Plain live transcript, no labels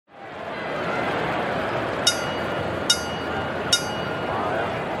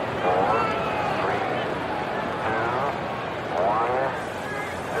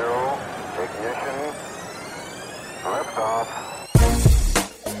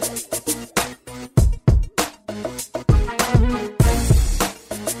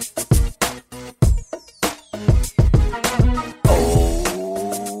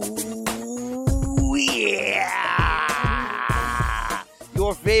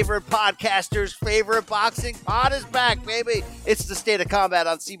favorite podcaster's favorite boxing pod is back, baby. It's the State of Combat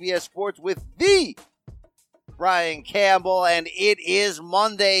on CBS Sports with the Brian Campbell, and it is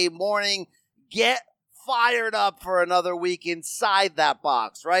Monday morning. Get fired up for another week inside that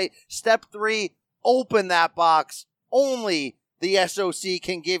box, right? Step 3, open that box. Only the SOC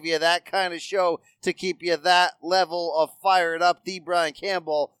can give you that kind of show to keep you that level of fired up. The Brian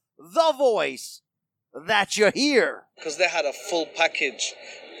Campbell, the voice that you hear. Because they had a full package.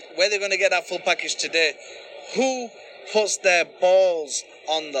 Where they're going to get that full package today? Who puts their balls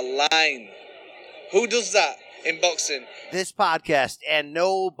on the line? Who does that in boxing? This podcast and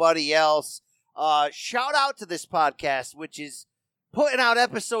nobody else. Shout out to this podcast, which is putting out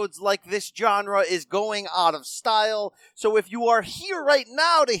episodes like this genre is going out of style. So if you are here right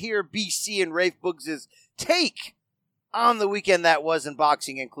now to hear BC and Rafe Boogs' take on the weekend that was in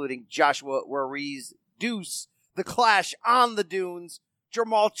boxing, including Joshua Ruiz Deuce, the clash on the dunes,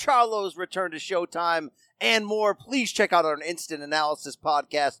 Jermall Charlo's return to Showtime, and more, please check out our Instant Analysis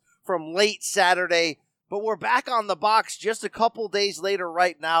podcast from late Saturday. But we're back on the box just a couple days later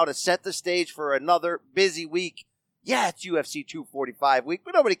right now to set the stage for another busy week. Yeah, it's UFC 245 week,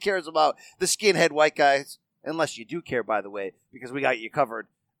 but nobody cares about the skinhead white guys, unless you do care, by the way, because we got you covered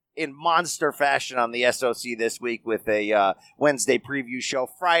in monster fashion on the SOC this week with a Wednesday preview show,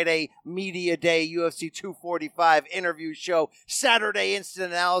 Friday media day, UFC 245 interview show, Saturday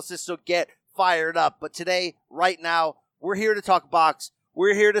instant analysis, so get fired up. But today, right now, we're here to talk box.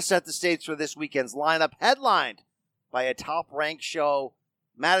 We're here to set the stage for this weekend's lineup, headlined by a top-ranked show,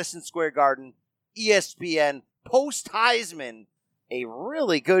 Madison Square Garden, ESPN, post-Heisman, a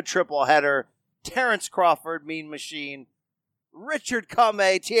really good triple header, Terence Crawford, Mean Machine, Richard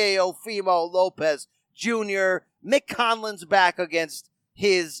Commey, Teofimo Lopez Jr., Mick Conlan's back against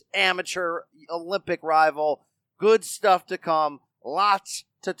his amateur Olympic rival. Good stuff to come. Lots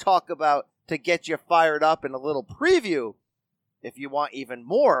to talk about to get you fired up, and a little preview if you want even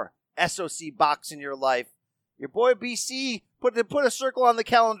more SOC box in your life. Your boy BC put a circle on the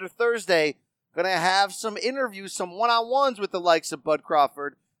calendar Thursday. Going to have some interviews, some one-on-ones with the likes of Bud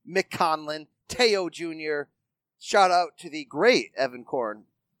Crawford, Mick Conlan, Teo Jr., shout out to the great Evan Korn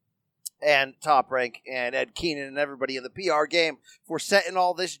and Top Rank and Ed Keenan and everybody in the PR game for setting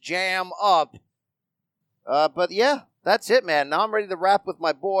all this jam up. But yeah, that's it, man. Now I'm ready to rap with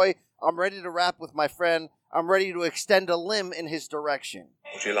my boy. I'm ready to rap with my friend. I'm ready to extend a limb in his direction.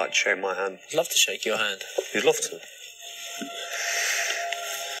 Would you like to shake my hand? I'd love to shake your hand. You'd love to.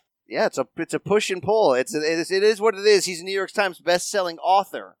 Yeah, it's a push and pull. It is what it is. He's a New York Times best-selling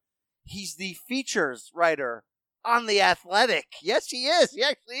author. He's the features writer on The Athletic. Yes, he is. He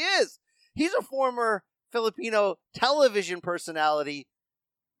actually is. He's a former Filipino television personality,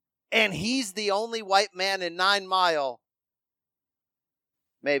 and he's the only white man in 9 Mile.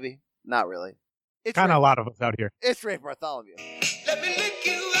 Maybe. Not really. It's kind of a lot of us out here. It's Rafe Bartholomew. Let me lick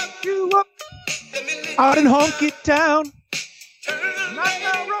you up. You up. Let me lick Out in honky town. Turn around,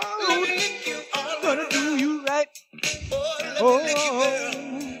 My road. let me lick you all Gonna around. do you right. Oh, let me lick you,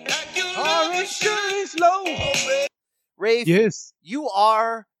 girl. Like you Our love me, insurance low. baby. Rafe, Yes. you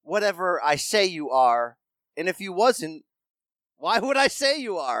are whatever I say you are, and if you wasn't, why would I say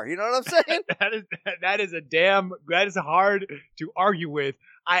you are? You know what I'm saying? that is hard to argue with.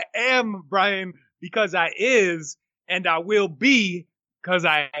 I am Brian because I is, and I will be because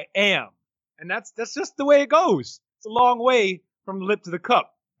I am. And that's just the way it goes. It's a long way from the lip to the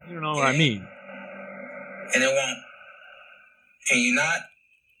cup. You know what I mean? And it won't. And you're not,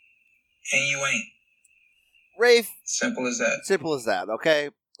 and you ain't. Rafe, Simple as that. simple as that,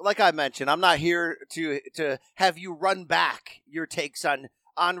 okay? Like I mentioned, I'm not here to have you run back your takes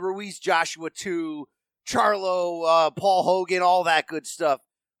on Ruiz Joshua 2, Charlo, Paul Hogan, all that good stuff.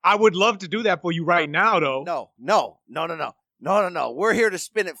 I would love to do that for you right now, though. No. We're here to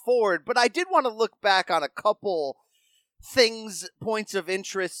spin it forward, but I did want to look back on a couple things, points of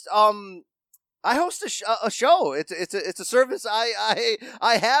interest. I host a show. It's a service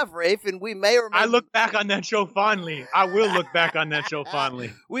I have, Rafe, and we may or may I look back on that show fondly. I will look back on that show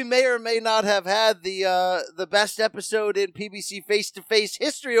fondly. We may or may not have had the best episode in PBC face-to-face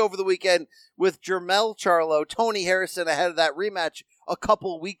history over the weekend with Jermell Charlo, Tony Harrison ahead of that rematch a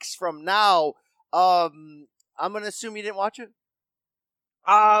couple weeks from now. I'm going to assume you didn't watch it?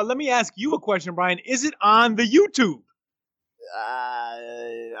 Let me ask you a question, Brian. Is it on the YouTube?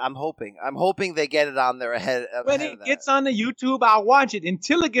 I'm hoping they get it on there ahead of When it gets on the YouTube, I'll watch it.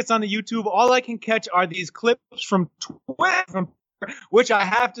 Until it gets on the YouTube, all I can catch are these clips from Twitter, which I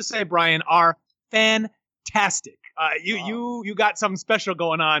have to say, Brian, are fantastic. You got something special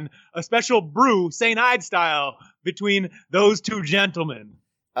going on, a special brew, St. Hyde style, between those two gentlemen.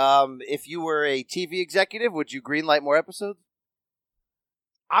 If you were a TV executive, would you greenlight more episodes?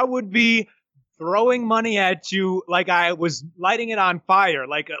 I would be throwing money at you like I was lighting it on fire,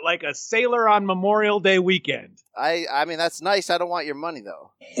 like a sailor on Memorial Day weekend. I mean, that's nice. I don't want your money,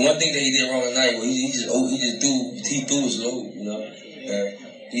 though. One thing that he did wrong tonight was he threw his load, you know.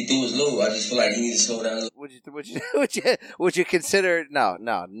 He threw his load. I just feel like he needs to slow down. Would you consider? No.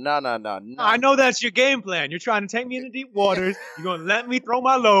 I know that's your game plan. You're trying to take me into deep waters. You're going to let me throw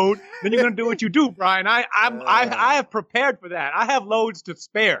my load. Then you're going to do what you do, Brian. I have prepared for that. I have loads to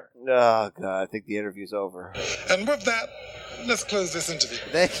spare. Oh God, I think the interview's over. And with that, let's close this interview.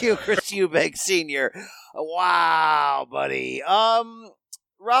 Thank you, Chris Eubank Sr. Wow, buddy.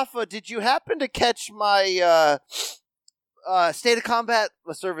 Rafa, did you happen to catch my State of Combat,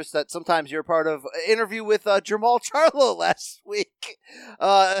 a service that sometimes you're a part of, interview with Jamal Charlo last week?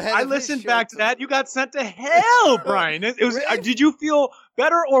 I listened back to that. You got sent to hell, Brian. It was. Really? Did you feel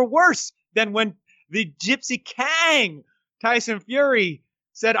better or worse than when the Gypsy Kang Tyson Fury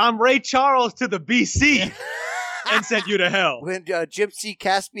said, "I'm Ray Charles" to the BC and sent you to hell? When Gypsy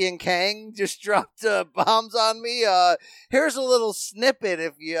Caspian Kang just dropped bombs on me. Here's a little snippet.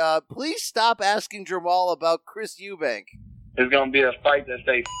 If you please stop asking Jamal about Chris Eubank. It's gonna be a fight that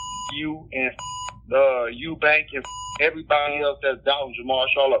say you and Eubank and everybody else that's down Jamal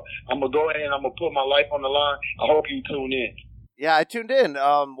Charlo. I'm gonna go ahead and I'm gonna put my life on the line. I hope you tune in. Yeah, I tuned in.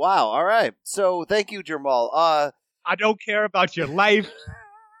 Wow. All right. So thank you, Jamal. I don't care about your life.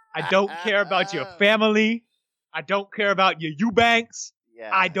 I don't care about your family. I don't care about your Eubanks. Yeah.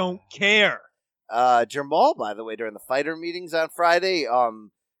 I don't care. Jamal, by the way, during the fighter meetings on Friday,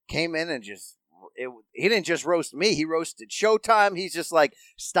 came in and he didn't just roast me. He roasted Showtime. He's just like,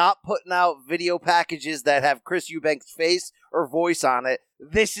 stop putting out video packages that have Chris Eubank's face or voice on it.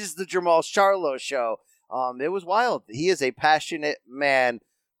 This is the Jamal Charlo show. It was wild. He is a passionate man.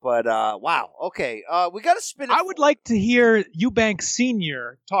 But, wow. Okay. We got to spin it. I would like to hear Eubank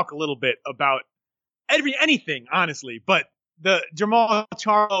Sr. talk a little bit about anything, honestly, but the Jamal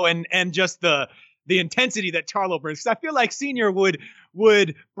Charlo and just the intensity that Charlo brings. 'Cause I feel like Senior would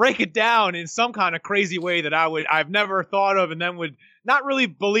break it down in some kind of crazy way that I've never thought of, and then would not really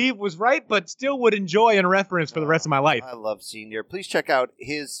believe was right, but still would enjoy and reference for the rest of my life. I love Senior. Please check out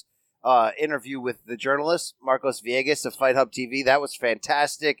his interview with the journalist Marcos Viegas of Fight Hub TV. That was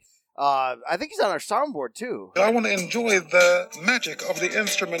fantastic. I think he's on our soundboard too. I want to enjoy the magic of the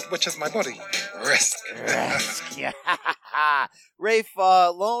instrument, which is my body. Risk. Yeah. Rafe,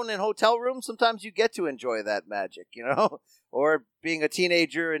 alone in hotel room, sometimes you get to enjoy that magic, you know? Or being a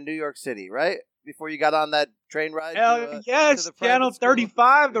teenager in New York City, right? Before you got on that train ride? Hell yes, Channel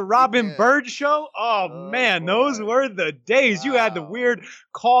 35, the Robin Bird Show. Oh man, those were the days. Wow. You had the weird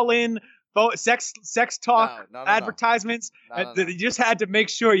call-in sex talk advertisements. You just had to make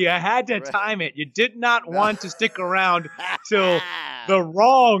sure you had to time it. You did not want to stick around till the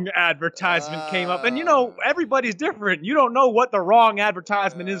wrong advertisement came up. And you know, everybody's different. You don't know what the wrong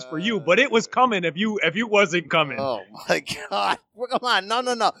advertisement is for you, but it was coming if you wasn't coming. Oh my God. Come on.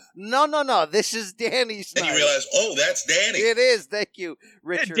 No. This is Danny's. And you realize, oh, that's Danny. It is. Thank you,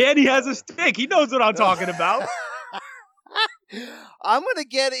 Richard. Yeah, Danny has a stick. He knows what I'm talking about. I'm going to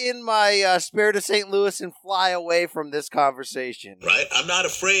get in my Spirit of St. Louis and fly away from this conversation. Right? I'm not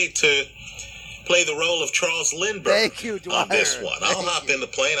afraid to play the role of Charles Lindbergh. Thank you, Dwyer. On this one. I'll hop in the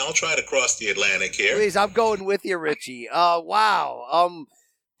plane. I'll try to cross the Atlantic here. Please, I'm going with you, Richie. Wow.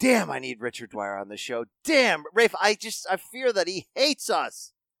 Damn, I need Richard Dwyer on the show. Damn, Rafe, I fear that he hates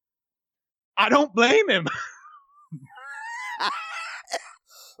us. I don't blame him.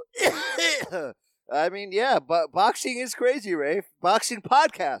 I mean, yeah, but boxing is crazy, Rafe. Boxing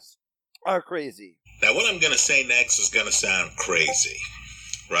podcasts are crazy. Now, what I'm going to say next is going to sound crazy,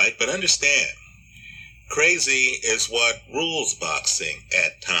 right? But understand, crazy is what rules boxing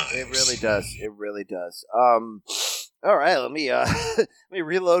at times. It really does. It really does. All right, let me let me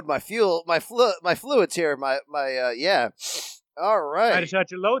reload my fluids here. Yeah. All right. Try to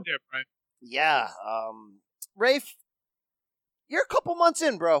shut your load there, Brian. Yeah. Rafe, you're a couple months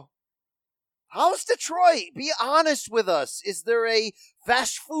in, bro. How's Detroit? Be honest with us. Is there a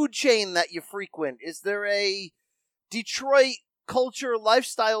fast food chain that you frequent? Is there a Detroit culture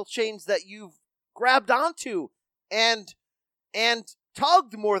lifestyle change that you've grabbed onto and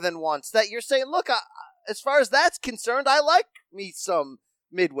tugged more than once that you're saying, look, as far as that's concerned, I like me some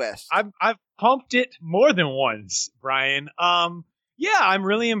Midwest. I've pumped it more than once, Brian. Yeah, I'm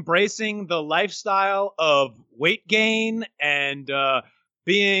really embracing the lifestyle of weight gain and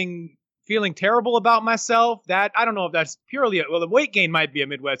feeling terrible about myself. That I don't know if that's purely the weight gain might be a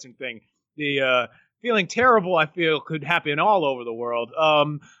Midwestern thing. The feeling terrible, I feel, could happen all over the world.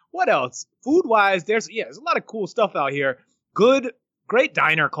 What else? Food-wise, there's a lot of cool stuff out here. Great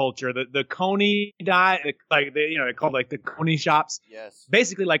diner culture. The Coney they're called like the Coney shops. Yes.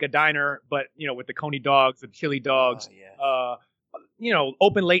 Basically like a diner, but with the Coney dogs, the chili dogs.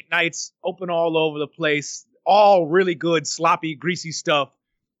 Open late nights, open all over the place. All really good, sloppy, greasy stuff.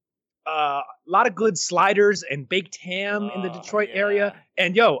 A lot of good sliders and baked ham in the Detroit area.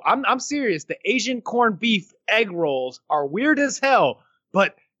 And I'm serious. The Asian corned beef egg rolls are weird as hell,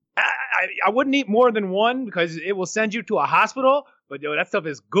 but I wouldn't eat more than one because it will send you to a hospital. But that stuff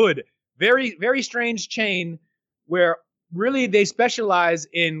is good. Very, very strange chain where really they specialize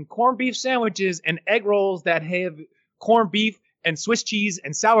in corned beef sandwiches and egg rolls that have corned beef and Swiss cheese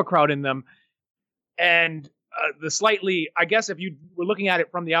and sauerkraut in them. And I guess if you were looking at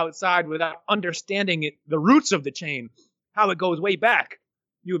it from the outside without understanding the roots of the chain, how it goes way back,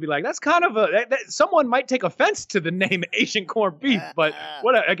 you would be like, that's kind of someone might take offense to the name Asian corned beef, but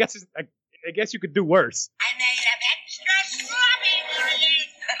I guess you could do worse. I made them extra sloppy,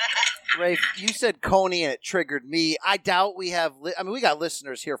 Rafe, you said Coney and it triggered me. I doubt we have, we got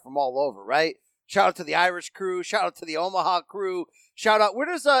listeners here from all over, right? Shout out to the Irish crew. Shout out to the Omaha crew. Shout out, where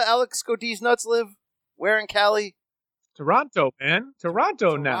does Alex Godez Nuts live? Where in Cali? Toronto, man.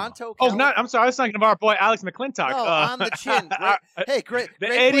 Toronto now. Cali? I'm sorry. I was thinking of our boy Alex McClintock. No, on the chin. Great. The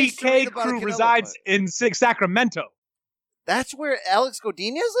Eddie K crew resides in Sacramento. That's where Alex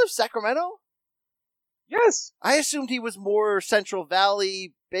Godinez lives? Sacramento? Yes. I assumed he was more Central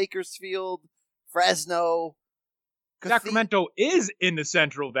Valley, Bakersfield, Fresno. Sacramento is in the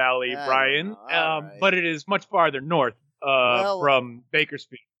Central Valley, Brian, right. But it is much farther north from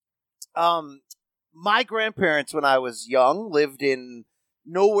Bakersfield. My grandparents, when I was young, lived in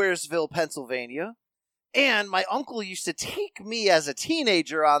Nowheresville, Pennsylvania, and my uncle used to take me as a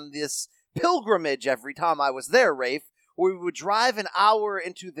teenager on this pilgrimage every time I was there, Rafe, where we would drive an hour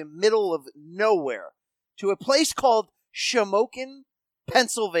into the middle of nowhere to a place called Shamokin,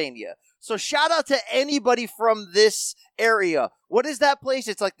 Pennsylvania. So shout out to anybody from this area. What is that place?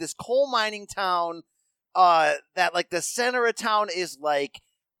 It's like this coal mining town that like the center of town is like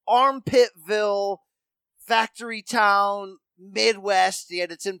Armpitville, factory town, Midwest,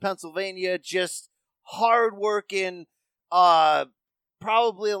 yet it's in Pennsylvania, just hardworking,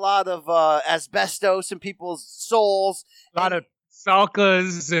 probably a lot of asbestos in people's souls. A lot of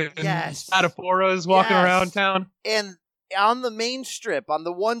Salkas and Spataphoras walking around town. And on the main strip, on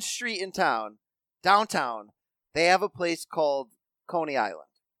the one street in town, downtown, they have a place called Coney Island.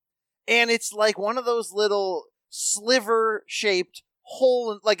 And it's like one of those little sliver-shaped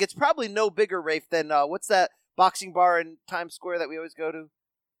hole, like it's probably no bigger, Rafe, than what's that boxing bar in Times Square that we always go to?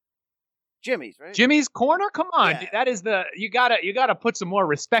 Jimmy's, right? Jimmy's Corner? Come on. Yeah. That is you gotta put some more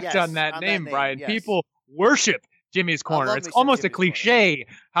respect on that name, Brian. Yes. People worship Jimmy's Corner. It's almost Jimmy's a cliche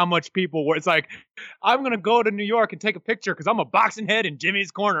how much people were. It's like, I'm going to go to New York and take a picture because I'm a boxing head in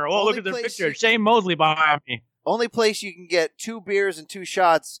Jimmy's Corner. Oh, look at this picture. Shane Mosley behind me. Only place you can get 2 beers and 2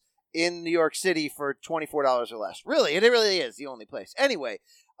 shots in New York City for $24 or less. Really, it really is the only place. Anyway.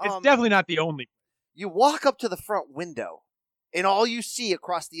 It's definitely not the only. You walk up to the front window, and all you see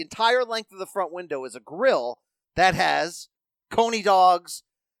across the entire length of the front window is a grill that has Coney dogs,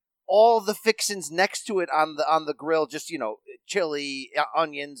 all the fixins next to it on the grill, just, chili,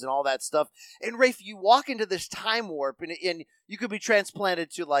 onions, and all that stuff. And Rafe, you walk into this time warp, and you could be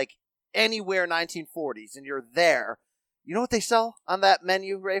transplanted to like anywhere 1940s, and you're there. You know what they sell on that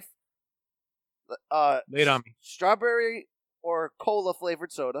menu, Rafe? Lay it on me. Strawberry or cola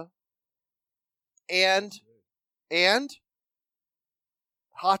flavored soda, and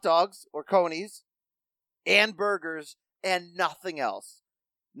hot dogs or conies, and burgers, and nothing else.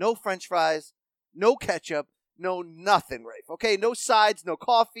 No French fries, no ketchup, no nothing, Rafe. Okay, no sides, no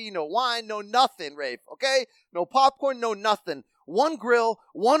coffee, no wine, no nothing, Rafe. Okay, no popcorn, no nothing. One grill,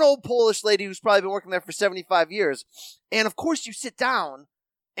 one old Polish lady who's probably been working there for 75 years. And of course you sit down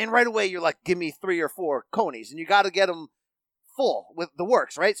and right away you're like, give me 3 or 4 conies. And you got to get them full with the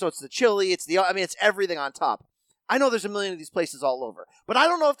works, right? So it's the chili, it's everything on top. I know there's a million of these places all over, but I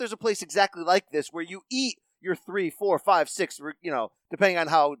don't know if there's a place exactly like this where you eat your 3, 4, 5, 6, depending on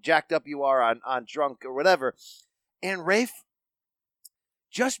how jacked up you are on drunk or whatever. And Rafe,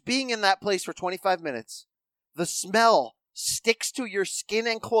 just being in that place for 25 minutes, the smell sticks to your skin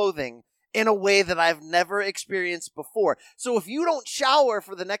and clothing, in a way that I've never experienced before. So if you don't shower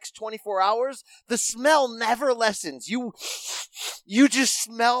for the next 24 hours, the smell never lessens. You just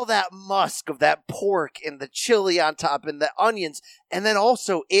smell that musk of that pork and the chili on top and the onions. And then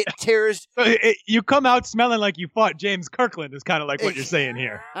also it tears. You come out smelling like you fought James Kirkland is kind of like what you're saying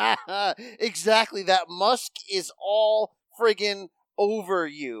here. Exactly. That musk is all friggin' over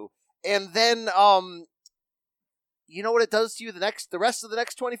you. And then, you know what it does to you the rest of the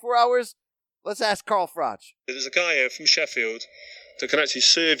next 24 hours? Let's ask Carl Froch. There's a guy here from Sheffield that can actually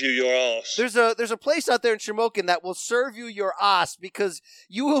serve you your arse. There's a place out there in Shamokin that will serve you your ass because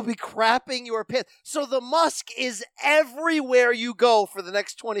you will be crapping your pants. So the musk is everywhere you go for the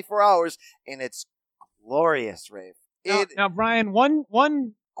next 24 hours, and it's glorious, Rafe. Now, Brian,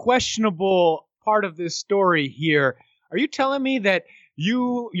 one questionable part of this story here. Are you telling me that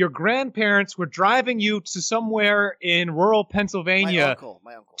your grandparents were driving you to somewhere in rural Pennsylvania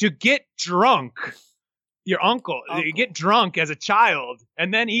my uncle. to get drunk? Your uncle. You get drunk as a child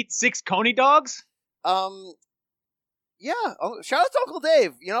and then eat 6 Coney dogs? Yeah. Shout out to Uncle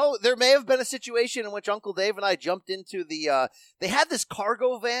Dave. You know, there may have been a situation in which Uncle Dave and I jumped into they had this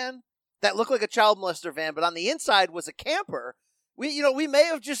cargo van that looked like a child molester van, but on the inside was a camper. We may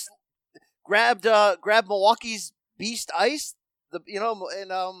have just grabbed Milwaukee's Beast Ice.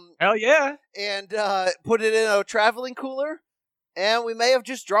 Hell yeah, and put it in a traveling cooler, and we may have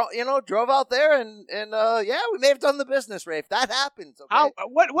just drove out there, and we may have done the business, Rafe. That happens. Okay?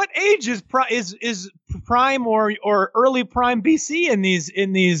 What age is prime or early prime BC in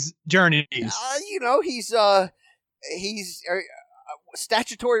these journeys? He's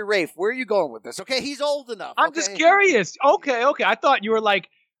statutory Rafe. Where are you going with this? Okay, he's old enough. I'm just curious. Okay. I thought you were like.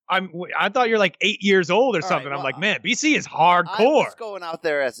 I thought you're like 8 years old or something. Right, I'm like, man, BC is hardcore. I was going out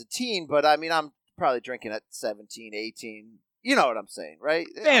there as a teen, but I mean, I'm probably drinking at 17, 18. You know what I'm saying, right?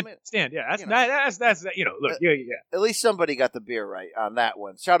 Stand. Yeah, that's look, yeah. At least somebody got the beer right on that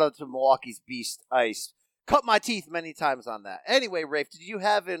one. Shout out to Milwaukee's Beast Ice. Cut my teeth many times on that. Anyway, Rafe, did you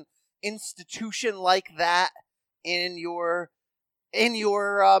have an institution like that in your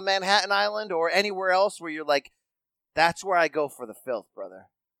Manhattan Island or anywhere else where you're like, that's where I go for the filth, brother?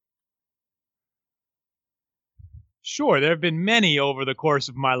 Sure, there have been many over the course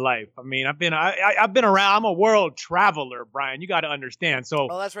of my life. I mean, I've been around. I'm a world traveler, Brian. You got to understand. So,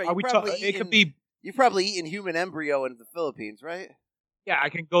 that's right. You've probably eaten human embryo in the Philippines, right? Yeah, I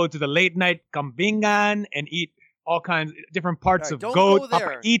can go to the late night kambingan and eat all kinds of different parts of goat,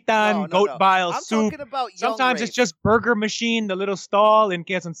 papaitan, goat bile soup. Sometimes it's just Burger Machine, the little stall in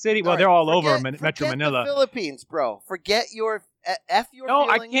Quezon City. Well, they're all over Metro Manila. The Philippines, bro. Forget your your. No,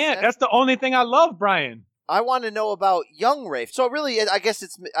 I can't. That's the only thing I love, Brian. I want to know about young Rafe. So really, I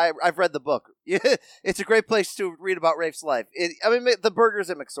guess I've read the book. It's a great place to read about Rafe's life. The burgers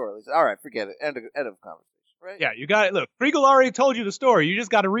at McSorley's. All right, forget it. End of conversation. Right? Yeah, you got it. Look, Friegel already told you the story. You just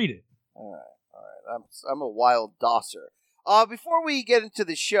got to read it. All right. I'm a wild dosser. Before we get into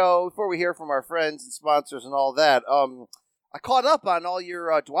the show, before we hear from our friends and sponsors and all that, I caught up on all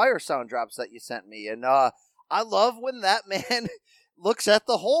your Dwyer sound drops that you sent me, and I love when that man looks at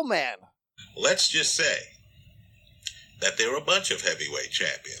the whole man. Let's just say that there are a bunch of heavyweight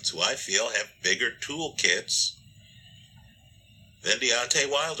champions who I feel have bigger toolkits than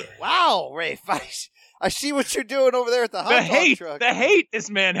Deontay Wilder. Wow, Rafe, I see what you're doing over there at the hot dog truck. The hate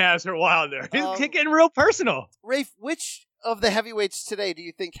this man has for Wilder. He's getting real personal. Rafe, which of the heavyweights today do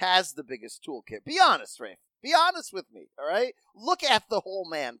you think has the biggest toolkit? Be honest, Rafe. Be honest with me, all right? Look at the whole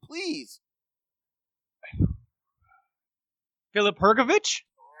man, please. Filip Hrgović?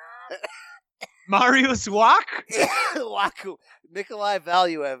 Mariusz Wach? Waku. Nikolai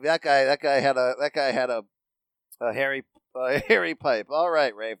Valuev. That guy had a hairy pipe. All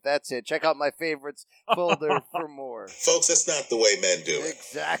right, Rafe, that's it. Check out my favorites folder for more. Folks, that's not the way men do it.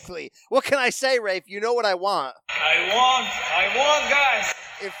 Exactly. What can I say, Rafe? You know what I want. I want guys.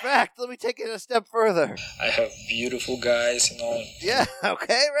 In fact, let me take it a step further. I have beautiful guys, Yeah,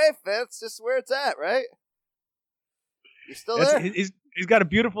 okay, Rafe. That's just where it's at, right? You still there? He's got a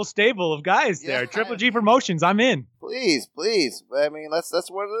beautiful stable of guys there. Triple G Promotions, I'm in. Please. I mean, that's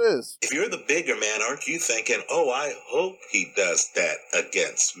what it is. If you're the bigger man, aren't you thinking, I hope he does that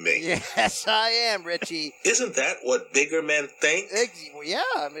against me? Yes, I am, Richie. Isn't that what bigger men think? Yeah,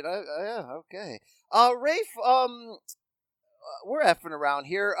 I mean, yeah, okay. Rafe, we're effing around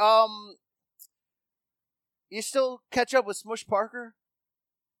here. You still catch up with Smush Parker?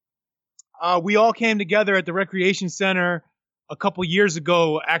 We all came together at the recreation center a couple years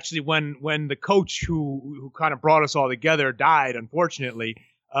ago, actually, when the coach who kind of brought us all together died, unfortunately.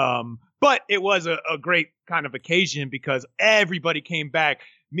 But it was a great kind of occasion because everybody came back.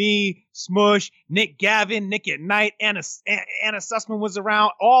 me, Smush, Nick Gavin, Nick at Night, Anna Sussman was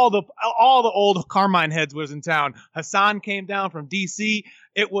around. All the old Carmine heads was in town. Hassan came down from DC.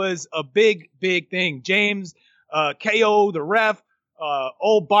 It was a big thing. James, KO, the ref,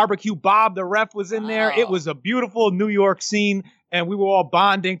 old Barbecue Bob, the ref was in there. It was a beautiful New York scene, and we were all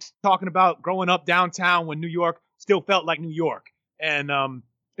bonding, talking about growing up downtown when New York still felt like New York. And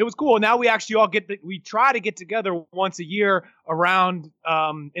it was cool. Now we actually all we try to get together once a year around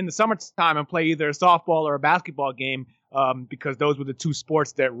in the summertime and play either a softball or a basketball game because those were the two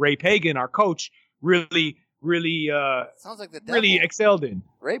sports that Ray Pagan, our coach, really sounds like the devil. Really excelled in.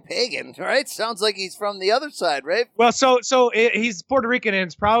 Ray Pagan, right? Sounds like he's from the other side, right? Well, so he's Puerto Rican and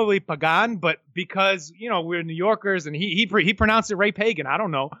it's probably Pagan, but because we're New Yorkers and he pronounced it Ray Pagan. I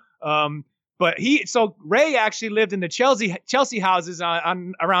don't know. But Ray actually lived in the Chelsea houses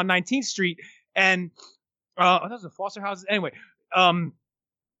on around 19th Street, and those are Foster houses anyway.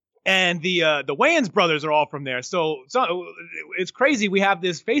 And the Wayans brothers are all from there. So it's crazy. We have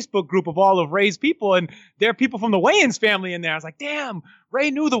this Facebook group of all of Ray's people, and there are people from the Wayans family in there. I was like, damn,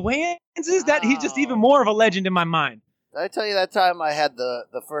 Ray knew the Wayans? He's just even more of a legend in my mind. Did I tell you that time I had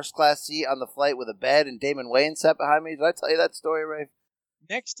the first class seat on the flight with a bed and Damon Wayans sat behind me? Did I tell you that story, Ray?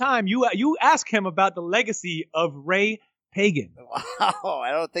 Next time you ask him about the legacy of Ray Pagan. Wow,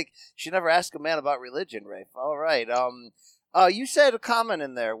 I don't think should never ask a man about religion, Ray. All right. You said a comment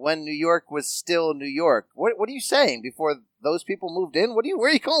in there when New York was still New York. What are you saying before those people moved in? Where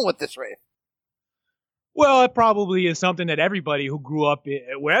are you going with this, Ray? Well, it probably is something that everybody who grew up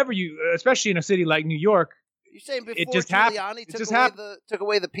wherever especially in a city like New York. You saying before it just Giuliani took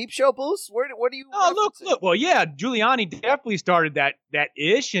away the Peep Show booths? What are you? Oh, look. Well, yeah, Giuliani definitely started that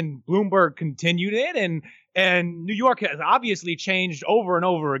ish, and Bloomberg continued it, and New York has obviously changed over and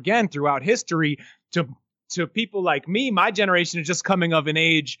over again throughout history to people like me. My generation is just coming of an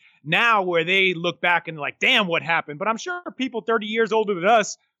age now where they look back and like, damn, what happened? But I'm sure people 30 years older than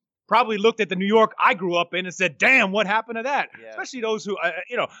us probably looked at the New York I grew up in and said, damn, what happened to that? Yeah. Especially those who,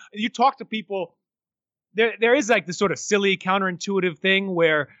 you talk to people. There is like this sort of silly counterintuitive thing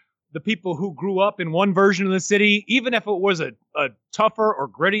where the people who grew up in one version of the city, even if it was a tougher or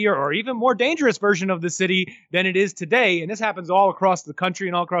grittier or even more dangerous version of the city than it is today, and this happens all across the country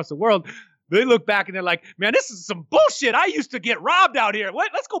and all across the world, they look back and they're like, man, this is some bullshit. I used to get robbed out here.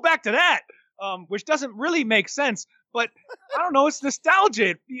 Let's go back to that, which doesn't really make sense. But I don't know. It's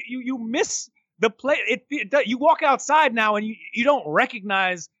nostalgia. You miss the play. You walk outside now and you don't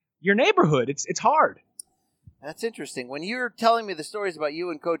recognize your neighborhood. It's hard. That's interesting. When you're telling me the stories about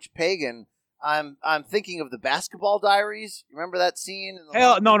you and Coach Pagan, I'm thinking of the Basketball Diaries. Remember that scene?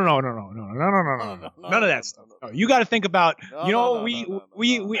 Hell, no. None of that stuff. No, you got to think about.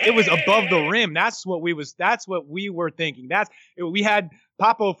 It was above the rim. That's what we were thinking. We had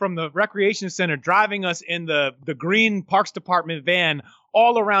Papo from the recreation center driving us in the green Parks Department van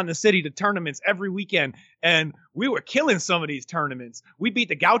all around the city to tournaments every weekend. And we were killing some of these tournaments. We beat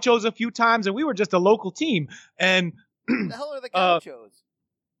the Gauchos a few times, and we were just a local team. And what the hell are the Gauchos?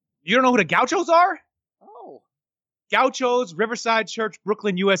 You don't know who the Gauchos are? Oh. Gauchos, Riverside Church,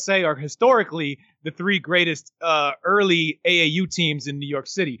 Brooklyn, USA are historically the three greatest early AAU teams in New York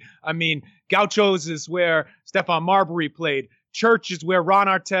City. I mean, Gauchos is where Stephon Marbury played. Church is where Ron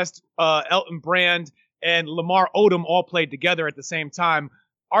Artest, Elton Brand, and Lamar Odom all played together at the same time,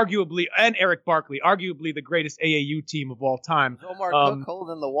 arguably, and Eric Barkley, arguably the greatest AAU team of all time. Is Omar Cook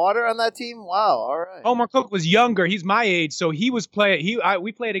holding the water on that team? Wow, all right. Omar Cook was younger. He's my age, so he was playing.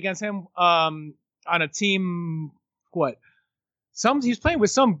 We played against him on a team. He was playing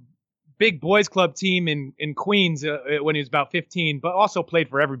with some big boys club team in Queens when he was about 15, but also played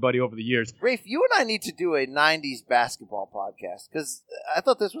for everybody over the years. Rafe, you and I need to do a 90s basketball podcast because I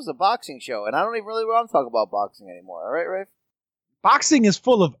thought this was a boxing show, and I don't even really want to talk about boxing anymore. All right, Rafe? Boxing is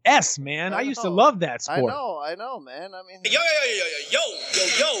full of S, man. I used to love that sport. I know, man. I mean, yo,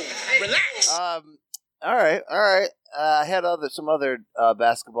 relax. All right. I had some other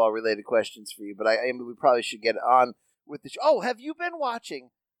basketball related questions for you, but we probably should get on with the show. Oh, have you been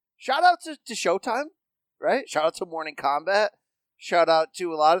watching? Shout out to Showtime, right? Shout out to Morning Combat. Shout out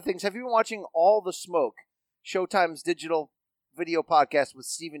to a lot of things. Have you been watching All the Smoke, Showtime's digital video podcast with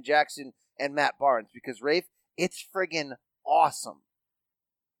Steven Jackson and Matt Barnes? Because, Rafe, it's friggin' awesome.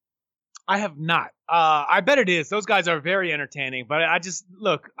 I have not. I bet it is. Those guys are very entertaining. But I just,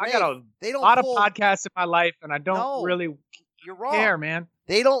 look, Rafe, I got a lot of podcasts in my life, and I don't really you're wrong. care, man.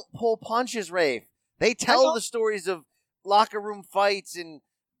 They don't pull punches, Rafe. They tell the stories of locker room fights and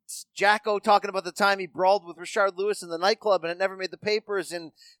Jacko talking about the time he brawled with Rashard Lewis in the nightclub and it never made the papers,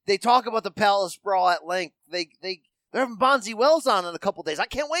 and they talk about the Palace Brawl at length. They They're having Bonzi Wells on in a couple days. I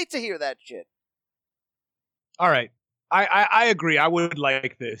can't wait to hear that shit. All right. I agree. I would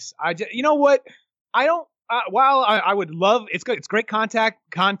like this. You know what? I don't. While I would love, it's good. It's great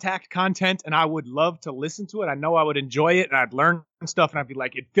content, and I would love to listen to it. I know I would enjoy it, and I'd learn stuff, and I'd be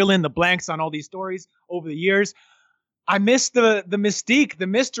like, it'd fill in the blanks on all these stories over the years. I miss the mystique, the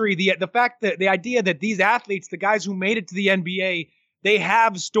mystery, the fact that the idea that these athletes, the guys who made it to the NBA, they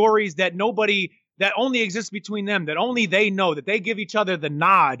have stories that only exist between them, that only they know, that they give each other the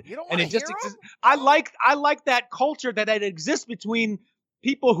nod, and it just exists. I like that culture that exists between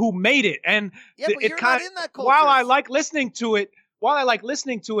people who made it, and it kind of, while I like listening to it,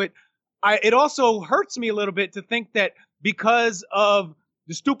 it also hurts me a little bit to think that because of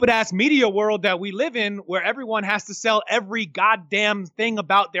the stupid ass media world that we live in, where everyone has to sell every goddamn thing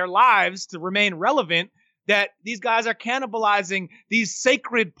about their lives to remain relevant, that these guys are cannibalizing these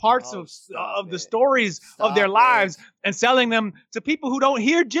sacred parts of the stories of their lives and selling them to people who don't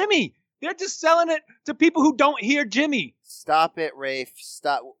hear Jimmy. They're just selling it to people who don't hear Jimmy. Stop it, Rafe.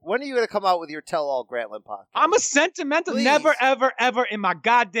 Stop. When are you going to come out with your tell-all Grantland podcast? I'm a sentimental. Please. Never, ever, ever in my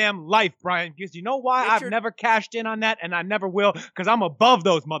goddamn life, Brian. Because you know why? I've never cashed in on that, and I never will, because I'm above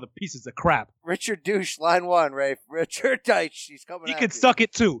those mother pieces of crap. Richard Douche, line 1, Rafe. Richard Deitch, he's coming He at can you. suck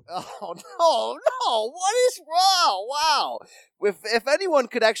it, too. Oh, no. What is wrong? Wow. If anyone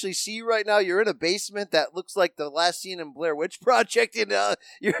could actually see you right now, you're in a basement that looks like the last scene in Blair Witch Project. In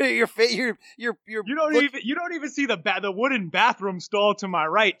you don't even see the wooden bathroom stall to my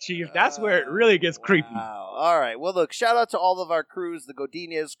right, Chief. That's where it really gets creepy. Wow. All right. Well, look, shout out to all of our crews, the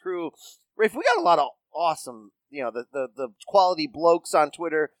Godinez crew. Rafe, we got a lot of awesome, the quality blokes on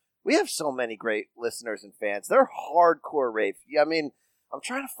Twitter. We have so many great listeners and fans. They're hardcore, Rafe. I mean, I'm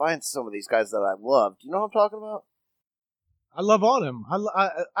trying to find some of these guys that I love. Do you know what I'm talking about? I love all of them.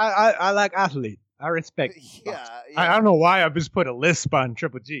 I like athlete. I respect. Yeah. I don't know why I just put a lisp on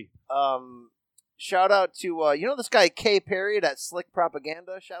Triple G. Shout out to this guy Kay Perry, that Slick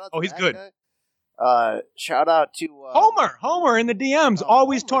Propaganda. Shout out to he's that good. Guy. Shout out to Homer in the DMs,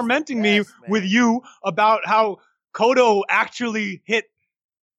 always tormenting me with you about how Cotto actually hit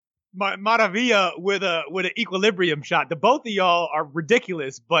Maravilla with an equilibrium shot. The both of y'all are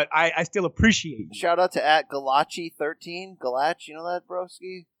ridiculous, but I still appreciate you. Shout out to @Galachi13. Galach, you know that,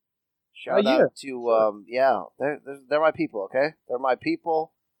 broski? Shout out to they're my people, okay? They're my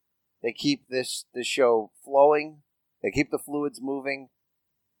people. They keep this show flowing. They keep the fluids moving.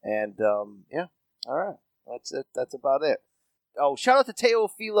 And all right. That's it. That's about it. Oh, shout out to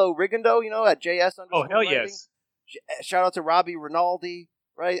Teofilo Rigando, at JS. Oh, hell yes. Shout out to Robbie Rinaldi.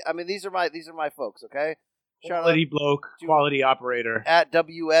 Right, I mean these are my folks. Okay, quality bloke, quality operator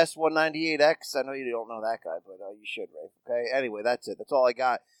 @WS198X. I know you don't know that guy, but you should, Rafe. Okay. Anyway, that's it. That's all I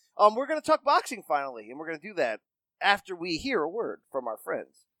got. We're gonna talk boxing finally, and we're gonna do that after we hear a word from our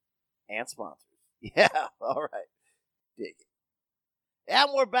friends and sponsors. Yeah. All right. Dig it.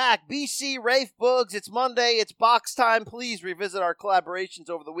 And we're back. BC, Rafe, Boogs. It's Monday. It's box time. Please revisit our collaborations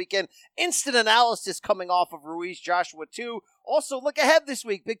over the weekend. Instant analysis coming off of Ruiz Joshua 2. Also, look ahead this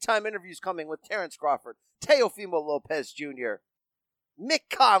week. Big-time interviews coming with Terence Crawford, Teofimo Lopez Jr., Mick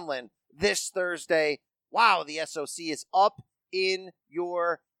Conlon this Thursday. Wow, the SOC is up in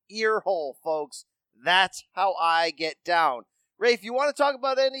your ear hole, folks. That's how I get down. Rafe, you want to talk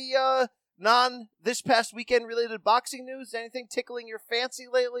about any this past weekend related boxing news? Anything tickling your fancy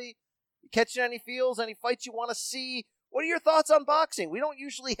lately? You catching any feels? Any fights you want to see? What are your thoughts on boxing? We don't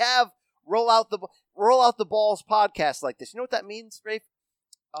usually have roll out the balls podcast like this. You know what that means, Rafe?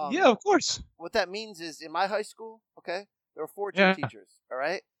 Yeah, of course. What that means is in my high school, okay, there were 4 gym teachers, all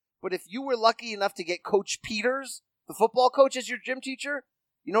right? But if you were lucky enough to get Coach Peters, the football coach, as your gym teacher,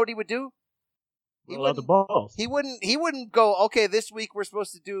 you know what he would do? Roll out the balls. He wouldn't go, okay, this week we're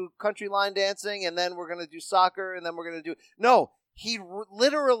supposed to do country line dancing, and then we're going to do soccer, and then we're going to do... No, he'd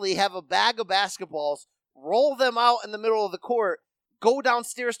literally have a bag of basketballs, roll them out in the middle of the court, go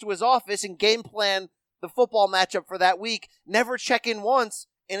downstairs to his office and game plan the football matchup for that week, never check in once,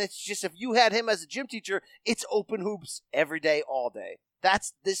 and it's just, if you had him as a gym teacher, it's open hoops every day, all day.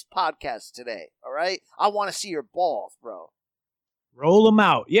 That's this podcast today, all right? I want to see your balls, bro. Roll them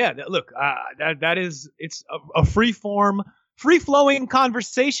out. Yeah, look, it's a free-flowing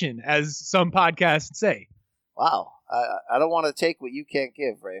conversation, as some podcasts say. Wow. I don't want to take what you can't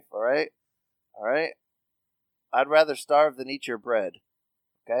give, Rafe, all right? All right? I'd rather starve than eat your bread,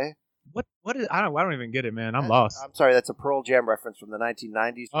 okay? What is... I don't even get it, man. I'm lost. I'm sorry, that's a Pearl Jam reference from the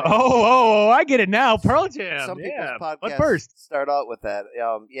 1990s. Oh, I get it now. Pearl Jam. Some people's podcasts start out with that.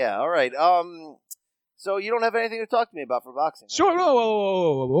 Yeah, all right. So you don't have anything to talk to me about for boxing? Sure.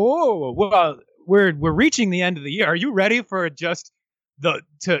 Whoa. we're reaching the end of the year. Are you ready for just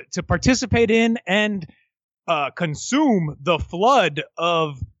to participate in and consume the flood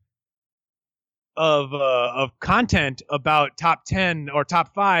of content about top 10 or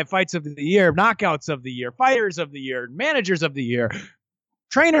top 5 fights of the year, knockouts of the year, fighters of the year, managers of the year,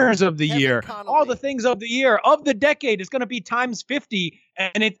 trainers of the year, all the things of the year, of the decade? Is going to be times 50,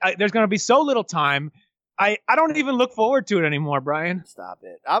 and there's going to be so little time. I don't even look forward to it anymore, Brian. Stop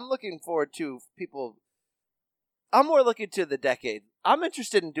it. I'm looking forward to people. I'm more looking to the decade. I'm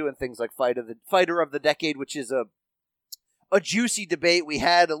interested in doing things like fighter of the decade, which is a juicy debate. We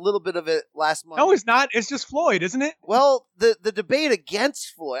had a little bit of it last month. No, it's not. It's just Floyd, isn't it? Well, the debate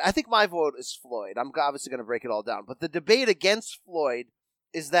against Floyd, I think my vote is Floyd. I'm obviously going to break it all down. But the debate against Floyd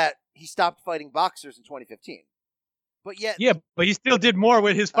is that he stopped fighting boxers in 2015. But yet, yeah, but he still did more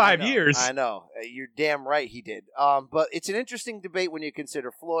with his 5 years. I know. You're damn right he did. But it's an interesting debate when you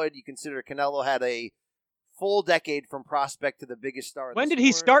consider Floyd. You consider Canelo had a full decade from prospect to the biggest star in When the did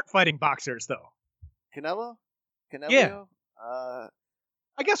he sport. start fighting boxers, though? Canelo? Yeah. I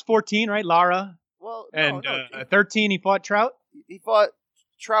guess 14, right? Lara. Well, and no. 13, he fought Trout. He fought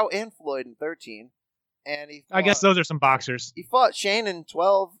Trout and Floyd in 13. And I guess those are some boxers. He fought Shane in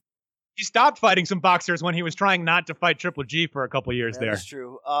 12. He stopped fighting some boxers when he was trying not to fight Triple G for a couple years there. That's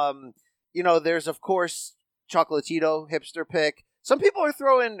true. There's, of course, Chocolatito, hipster pick. Some people are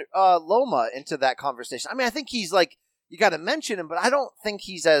throwing Loma into that conversation. I mean, I think he's like, you got to mention him, but I don't think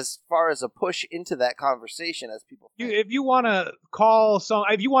he's as far as a push into that conversation as people think. If you want to call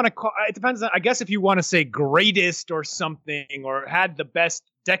it depends on, I guess if you want to say greatest or something, or had the best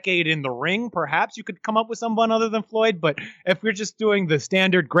decade in the ring, perhaps you could come up with someone other than Floyd. But if we're just doing the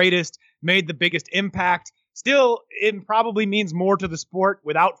standard greatest, made the biggest impact, still, it probably means more to the sport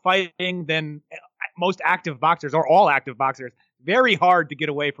without fighting than most active boxers, or all active boxers. Very hard to get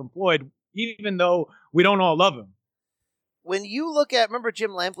away from Floyd, even though we don't all love him. When you look at, remember Jim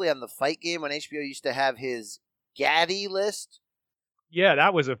Lampley on the Fight Game on HBO used to have his Gaddy list? Yeah,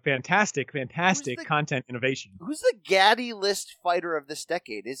 that was a fantastic content innovation. Who's the Gaddy list fighter of this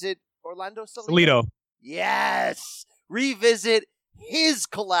decade? Is it Orlando Salido? Salido. Yes! Revisit his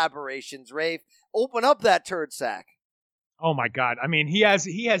collaborations, Rafe. Open up that turd sack. Oh my God. I mean, he has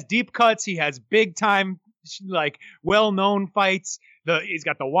deep cuts. He has big time, like, well-known fights. He's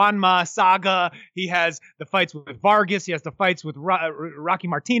got the Juanma saga. He has the fights with Vargas. He has the fights with Rocky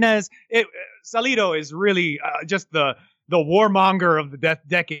Martinez. Salido is really just the warmonger of the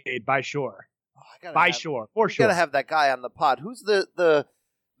decade by sure. For sure. You gotta have that guy on the pod. Who's the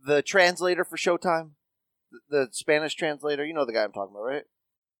translator for Showtime? The Spanish translator. You know the guy I'm talking about, right?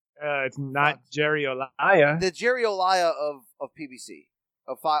 It's not Jerry Olaya. The Jerry Olaya of PBC,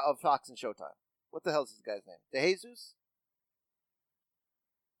 of Fox and Showtime. What the hell is this guy's name? DeJesus?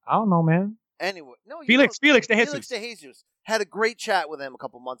 I don't know, man. Anyway, no. Felix DeJesus. Felix DeJesus had a great chat with him a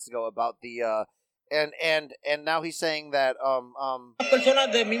couple months ago about the and now he's saying that Now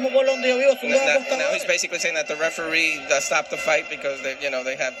he's basically saying that the referee stopped the fight because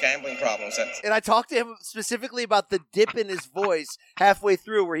they have gambling problems. And I talked to him specifically about the dip in his voice halfway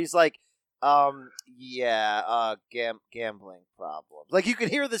through where he's like, gambling problems. Like you could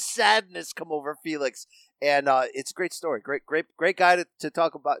hear the sadness come over Felix, and it's a great story. Great guy to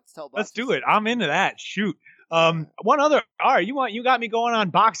talk about. To tell about. Let's do it. I'm into that. Shoot. One other. All right, you got me going on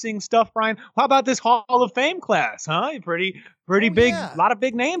boxing stuff, Brian. How about this Hall of Fame class? Huh? Pretty big. A lot of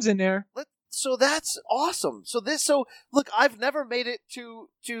big names in there. So that's awesome. So look, I've never made it to.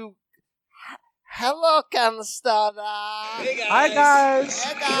 Hello, Kanstada. Hey guys.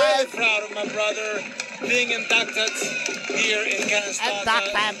 Hi guys. Really proud of my brother being inducted here in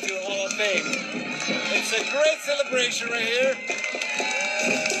Kanstada to Hall of Fame. It's a great celebration right here.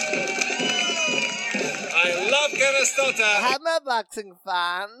 I love Kanstada. Hi, my boxing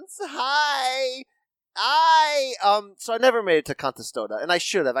fans. Hi. So I never made it to Contestota, and I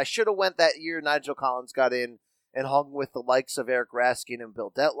should have. I should have went that year Nigel Collins got in and hung with the likes of Eric Raskin and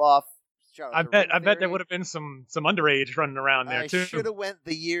Bill Detloff. I bet there would have been some underage running around there too. I should have went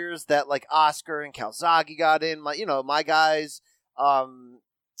the years that like Oscar and Calzaghe got in, my guys.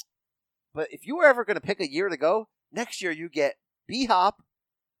 But if you were ever going to pick a year to go, next year you get B-Hop,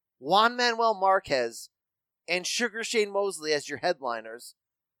 Juan Manuel Marquez, and Sugar Shane Mosley as your headliners.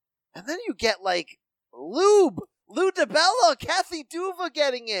 And then you get like Lou DiBella, Kathy Duva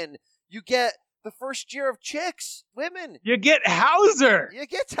getting in. You get the first year of Chicks, women. You get Hauser. You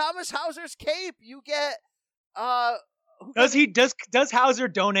get Thomas Hauser's cape. You get Does Hauser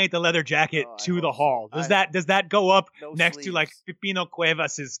donate the leather jacket to the hall? Does that go up next to like Pipino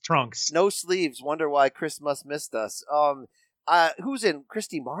Cuevas' trunks? No sleeves. Wonder why Christmas missed us. Who's in?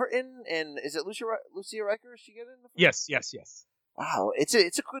 Christy Martin, and is it Lucia Riker? Is she getting in? Yes. Wow, it's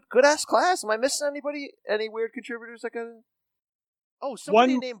a good ass class. Am I missing anybody? Any weird contributors that got in? Oh,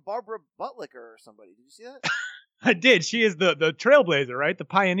 somebody named Barbara Buttlicker or somebody. Did you see that? I did. She is the trailblazer, right? The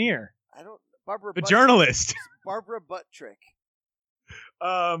pioneer. The journalist. Barbara Butt-Trick.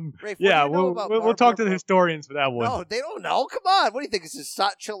 Rafe, yeah, we'll talk to the historians for that one. No, they don't know. Come on. What do you think? This is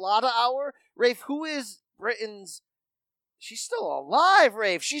Chilada Hour? Rafe, who is Britain's... She's still alive,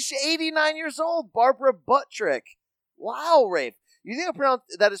 Rafe. She's 89 years old. Barbara Butt-Trick. Wow, Rafe. You think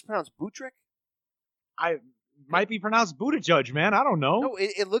that is pronounced Buttrick? I might be pronounced Buttigieg, man. I don't know. No,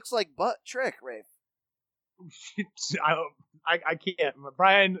 it looks like Butt-Trick, Rafe. I can't,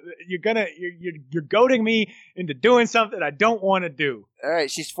 Brian. You're goading me into doing something I don't want to do. All right,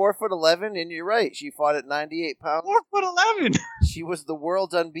 she's 4'11", and you're right. She fought at 98 pounds. 4'11". She was the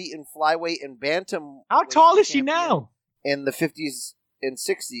world's unbeaten flyweight and bantam. How tall is she now? In the 50s and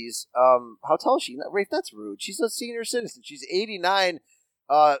 60s. How tall is she? Rafe, that's rude. She's a senior citizen. She's 89.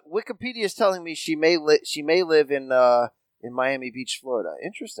 Wikipedia is telling me she may live in Miami Beach, Florida.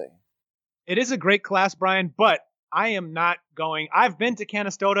 Interesting. It is a great class, Brian, but I am not going. I've been to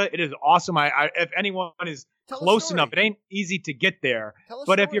Canastota. It is awesome. If anyone is close enough, it ain't easy to get there.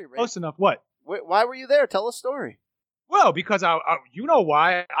 But if you're close enough, what? Why were you there? Tell a story. Well, because you know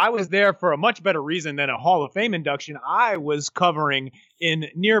why. I was there for a much better reason than a Hall of Fame induction. I was covering in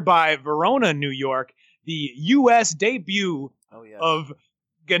nearby Verona, New York, the U.S. debut of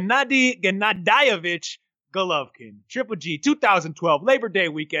Gennady Gennadievich Golovkin. Triple G, 2012, Labor Day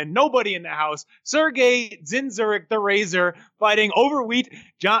weekend, nobody in the house. Sergey Zinzurek, the Razor, fighting overweight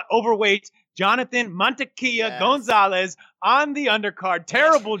Jonathan Montequilla Gonzalez on the undercard.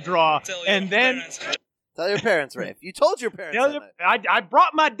 Terrible draw. And then... Tell your parents, Rafe. You told your parents. I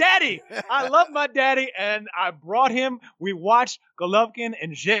brought my daddy. I love my daddy, and I brought him. We watched Golovkin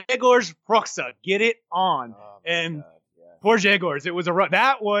and Grzegorz Proksa get it on. Poor Grzegorz. It was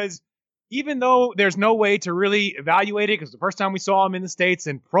that was... Even though there's no way to really evaluate it, because the first time we saw him in the States,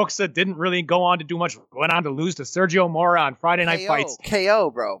 and Proksa didn't really go on to do much, went on to lose to Sergio Mora on Friday Night Fights. KO,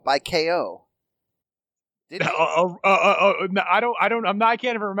 bro, by KO. I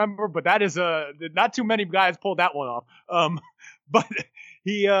can't even remember, but that is not too many guys pulled that one off. But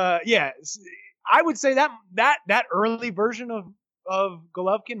he, I would say that early version of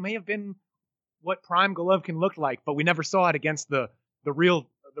Golovkin may have been what prime Golovkin looked like, but we never saw it against the real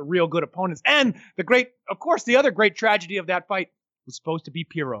good opponents. And the other great tragedy of that fight was supposed to be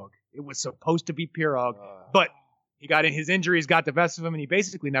Pirog. It was supposed to be Pirog, but his injuries got the best of him, and he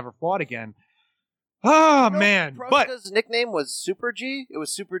basically never fought again. Man. Proksa's nickname was Super G? It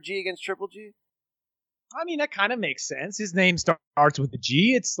was Super G against Triple G? I mean, that kind of makes sense. His name starts with a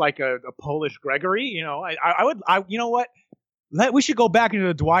G. It's like a Polish Gregory. You know, you know what? We should go back into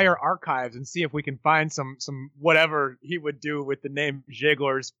the Dwyer archives and see if we can find some whatever he would do with the name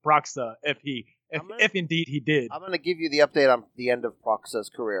Grzegorz Proksa if indeed he did. I'm going to give you the update on the end of Proksa's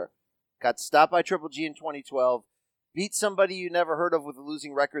career. Got stopped by Triple G in 2012, beat somebody you never heard of with a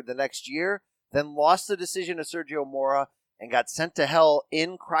losing record the next year, then lost the decision to Sergio Mora and got sent to hell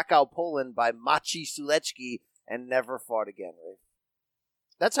in Krakow, Poland by Maciej Sulecki and never fought again. Right?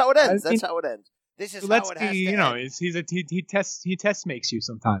 That's how it ends. This is how it has to end. You know, he test makes you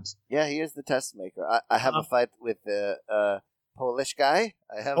sometimes. Yeah, he is the test maker. I have a fight with the Polish guy.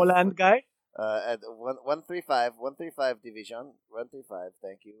 Poland guy? At 135 division. 135,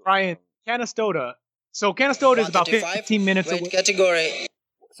 thank you. Brian, Canastota. So Canastota is about 15 minutes away. Category.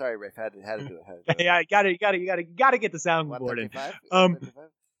 Sorry, Rafe, had to do it. Yeah, you gotta get the soundboard in.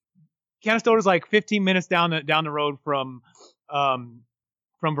 Canastota is like 15 minutes down the road from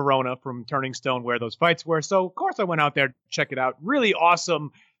Verona, from Turning Stone, where those fights were. So of course I went out there to check it out. Really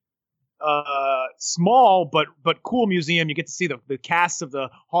awesome, small but cool museum. You get to see the cast of the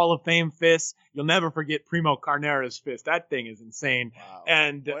Hall of Fame fists. You'll never forget Primo Carnera's fist. That thing is insane. Wow.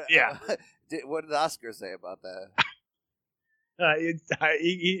 And what did Oscar say about that?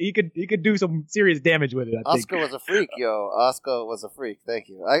 He could do some serious damage with it. I think. Oscar was a freak, yo. Oscar was a freak. Thank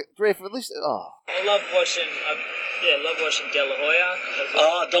you. Rafe, at least. I love watching. Love watching De La Hoya.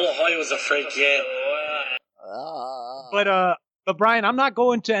 De La Hoya was a freak. Yeah. But Brian, I'm not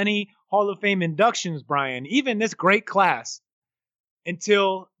going to any Hall of Fame inductions, Brian. Even this great class,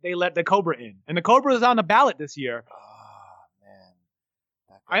 until they let the Cobra in, and the Cobra is on the ballot this year. Oh man.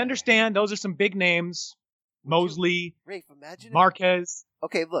 I understand those are some big names. Mosley, Rafe, imagine Marquez.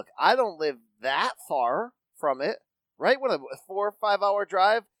 Okay, look, I don't live that far from it, right? What, a 4 or 5 hour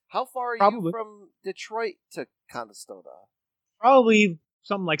drive? How far are you from Detroit to Canastota? Probably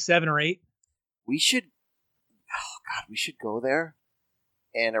something like 7 or 8. We should God, we should go there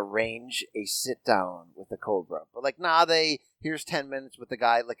and arrange a sit down with the Cobra. But like, here's 10 minutes with the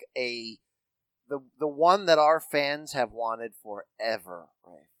guy, like the one that our fans have wanted forever,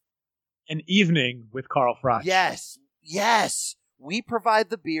 right? An evening with Carl Frost. Yes. We provide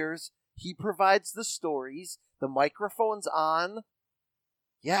the beers. He provides the stories. The microphone's on.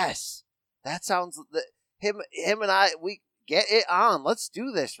 Yes. That sounds, him and I, we get it on. Let's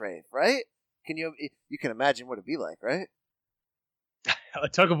do this, Rafe, right? You can imagine what it'd be like, right? A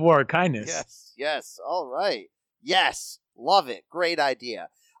tug of war of kindness. Yes. All right. Yes. Love it. Great idea.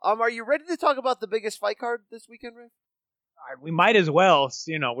 Are you ready to talk about the biggest fight card this weekend, Rafe? We might as well.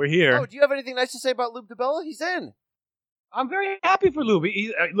 We're here. Oh, do you have anything nice to say about Lube DiBella? He's in. I'm very happy for Lou.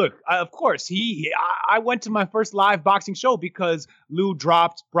 Look, of course, I went to my first live boxing show because Lou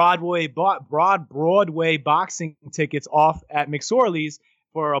dropped Broadway boxing tickets off at McSorley's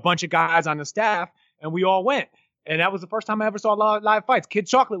for a bunch of guys on the staff, and we all went. And that was the first time I ever saw live fights. Kid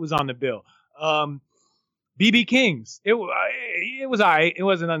Chocolate was on the bill. BB King's. It was all right. It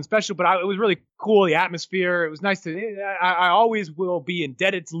wasn't nothing special, but it was really cool. The atmosphere. It was nice I always will be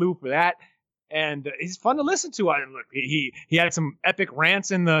indebted to Lou for that. And he's fun to listen to. Look, he had some epic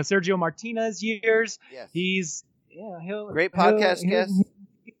rants in the Sergio Martinez years. Yes. Great podcast guest.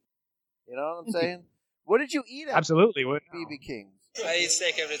 You know what I'm saying? What did you eat at Absolutely. BB King's? I eat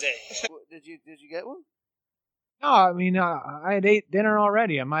steak every day. Did you get one? No, I mean I had ate dinner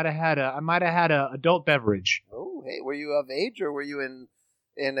already. I might have had a adult beverage. Oh, hey, were you of age or were you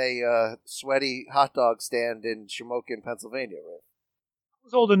in a sweaty hot dog stand in Shamokin, Pennsylvania? Right? I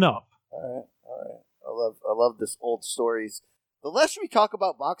was old enough. All right. I love this old stories. The less we talk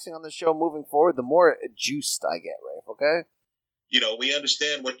about boxing on the show moving forward, the more juiced I get, Rafe, okay? We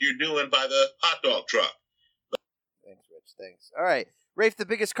understand what you're doing by the hot dog truck. Thanks, Rich. Thanks. All right. Rafe, the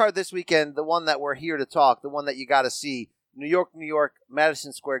biggest card this weekend, the one that we're here to talk, the one that you got to see, New York,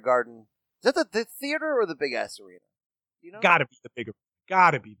 Madison Square Garden. Is that the theater or the big-ass arena? Gotta be the bigger.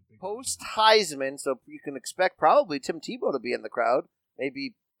 Post Heisman, so you can expect probably Tim Tebow to be in the crowd.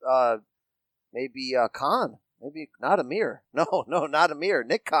 Maybe Khan. Maybe not Amir. No, not Amir.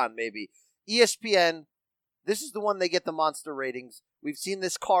 Nick Khan, maybe. ESPN. This is the one they get the monster ratings. We've seen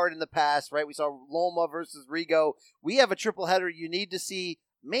this card in the past, right? We saw Loma versus Rigo. We have a triple header you need to see.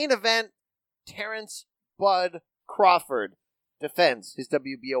 Main event, Terence Bud Crawford defends his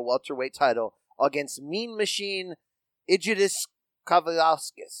WBO welterweight title against Mean Machine Egigijus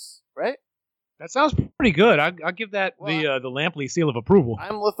Kavaliauskas, right? That sounds pretty good. I'll give that the Lampley seal of approval.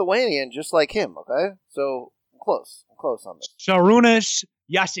 I'm Lithuanian, just like him, okay? So, I'm close on this. Sharunas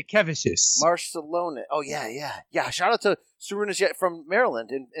Jasikevičius. Barcelona. Oh, yeah. Shout out to Sharunas from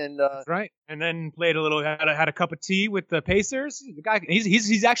Maryland. That's right. And then played had a cup of tea with the Pacers. The guy,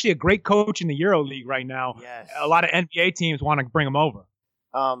 he's actually a great coach in the EuroLeague right now. Yes. A lot of NBA teams want to bring him over.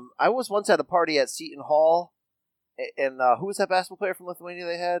 I was once at a party at Seton Hall. And who was that basketball player from Lithuania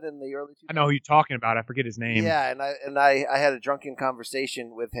they had in the early 2000s? I know who you're talking about. I forget his name. Yeah, and I had a drunken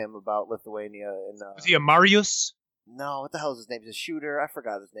conversation with him about Lithuania. And was he a Marius? No, what the hell is his name? He's a shooter. I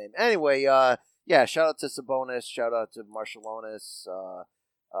forgot his name. Anyway, shout out to Sabonis. Shout out to Marshallonis.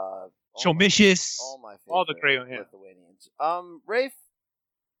 Chomicius. All the great Lithuanians. Rafe,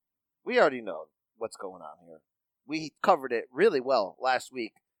 we already know what's going on here. We covered it really well last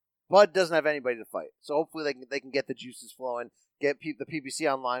week. Bud doesn't have anybody to fight, so hopefully they can get the juices flowing, get the PBC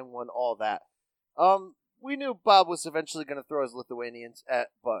online, win all that. We knew Bob was eventually going to throw his Lithuanians at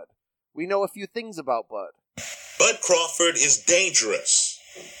Bud. We know a few things about Bud. Bud Crawford is dangerous.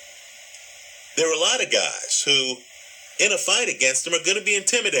 There are a lot of guys who, in a fight against him, are going to be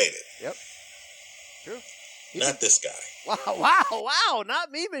intimidated. Yep. True. Not this guy. Wow.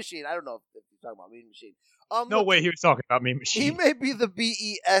 Not Mean Machine. I don't know if you're talking about Mean Machine. No way he was talking about Mean Machine. He may be the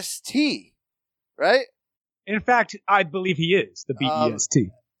BEST, right? In fact, I believe he is the BEST.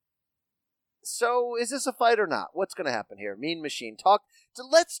 So, is this a fight or not? What's going to happen here? Mean Machine.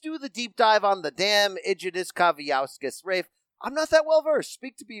 Let's do the deep dive on the damn Egigijus Kavaliauskas. Rafe, I'm not that well versed.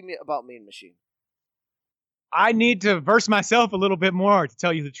 Speak to me about Mean Machine. I need to verse myself a little bit more to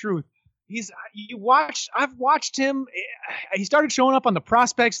tell you the truth. I've watched him. He started showing up on the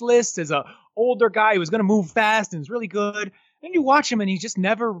prospects list as a older guy who was going to move fast and is really good. Then you watch him and he just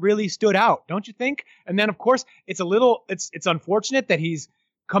never really stood out, don't you think? And then of course it's unfortunate that he's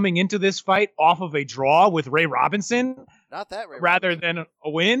coming into this fight off of a draw with Ray Robinson, not that Ray rather Robinson. than a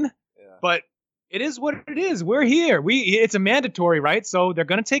win. Yeah. But it is what it is. We're here. It's a mandatory, right? So they're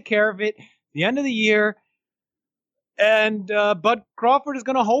going to take care of it. The end of the year. And Bud Crawford is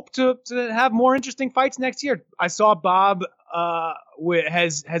going to hope to have more interesting fights next year. I saw Bob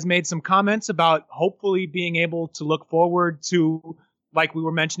has made some comments about hopefully being able to look forward to, like we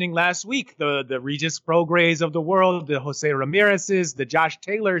were mentioning last week, the Regis Prograis of the world, the Jose Ramirez's, the Josh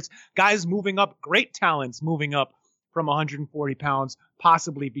Taylors, guys moving up, great talents moving up from 140 pounds,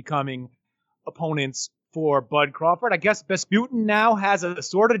 possibly becoming opponents for Bud Crawford. I guess Besputin now has a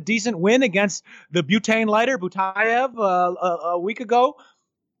sort of decent win against the butane lighter Butayev a week ago.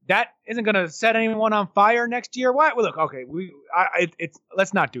 That isn't going to set anyone on fire next year. Why? Well, look, okay,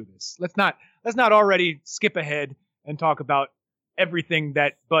 let's not do this. Let's not already skip ahead and talk about everything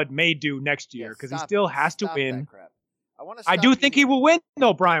that Bud may do next year, because he still has to win. I do think he will win,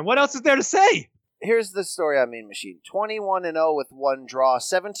 though, Brian. What else is there to say? Here's the story on Mean Machine. 21-0 with 1 draw,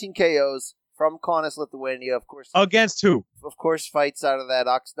 17 KOs. From Kaunas, Lithuania, of course. Against who? Of course, fights out of that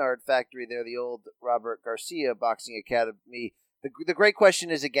Oxnard factory there, the old Robert Garcia Boxing Academy. The great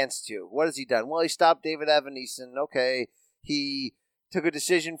question is against who? What has he done? Well, he stopped David Evaneson. Okay. He took a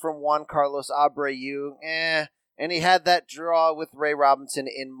decision from Juan Carlos Abreu. And he had that draw with Ray Robinson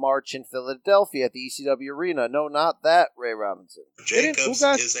in March in Philadelphia at the ECW Arena. No, not that Ray Robinson. Jacobs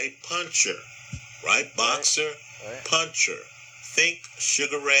is a puncher, right? Boxer, puncher. Think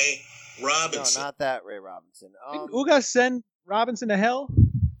Sugar Ray Robinson. No, not that Ray Robinson. Didn't Ugas send Robinson to hell?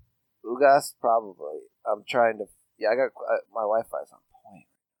 Ugas, probably. I'm trying to... Yeah, I got... my Wi-Fi's on point.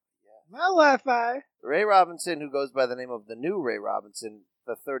 Yeah. My Wi-Fi. Ray Robinson, who goes by the name of the new Ray Robinson,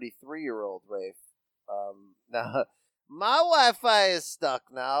 the 33-year-old Rafe. Now, my Wi-Fi is stuck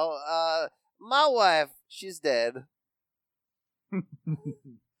now. My wife, she's dead.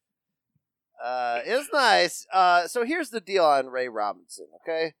 It's nice. So here's the deal on Ray Robinson,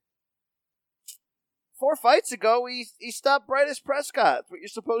 okay? 4 fights ago, he stopped Brytus Prescott. That's what you're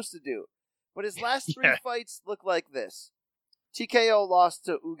supposed to do. But his last 3 fights look like this. TKO lost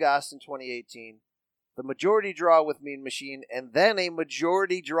to Ugas in 2018. The majority draw with Mean Machine. And then a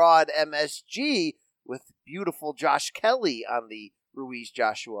majority draw at MSG with beautiful Josh Kelly on the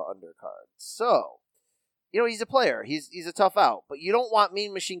Ruiz-Joshua undercard. So, he's a player. He's a tough out. But you don't want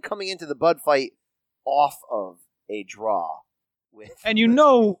Mean Machine coming into the Bud fight off of a draw. And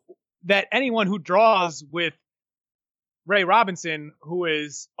that anyone who draws with Ray Robinson, who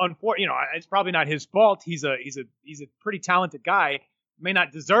is it's probably not his fault. He's a pretty talented guy. May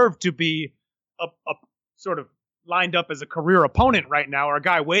not deserve to be a sort of lined up as a career opponent right now, or a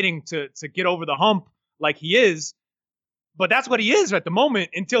guy waiting to get over the hump like he is. But that's what he is at the moment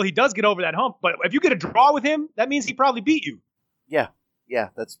until he does get over that hump. But if you get a draw with him, that means he probably beat you. Yeah,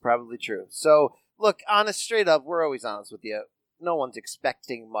 that's probably true. So look, straight up, we're always honest with you. No one's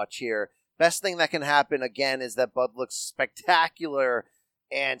expecting much here. Best thing that can happen, again, is that Bud looks spectacular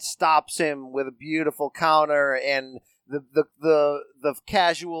and stops him with a beautiful counter, and the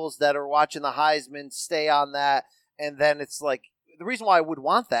casuals that are watching the Heisman stay on that, and then it's like, the reason why I would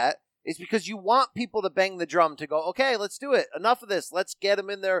want that is because you want people to bang the drum to go, okay, let's do it. Enough of this. Let's get him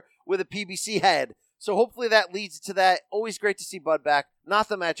in there with a PBC head. So hopefully that leads to that. Always great to see Bud back. Not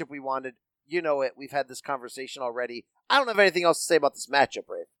the matchup we wanted. You know it. We've had this conversation already. I don't have anything else to say about this matchup,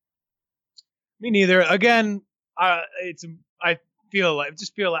 Ray. Me neither. Again, I feel like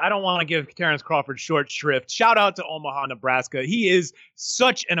I don't want to give Terence Crawford short shrift. Shout out to Omaha, Nebraska. He is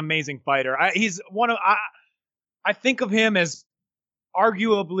such an amazing fighter. I think of him as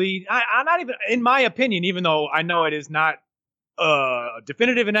arguably, I'm not even, in my opinion, even though I know it is not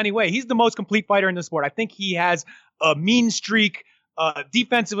definitive in any way, he's the most complete fighter in the sport. I think he has a mean streak.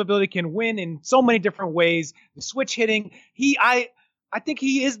 Defensive ability, can win in so many different ways. The switch hitting, I think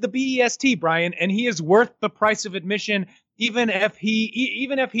he is the BEST, Brian, and he is worth the price of admission, even if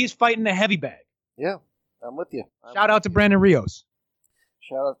he's fighting a heavy bag. Yeah, I'm with you. Shout out to Brandon Rios.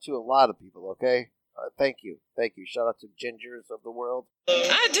 Shout out to a lot of people. Okay, thank you. Shout out to gingers of the world.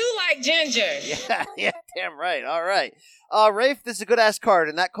 I do like ginger. Yeah, damn right. All right, Rafe, this is a good ass card,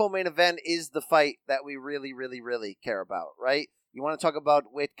 and that co-main event is the fight that we really, really, really care about, right? You want to talk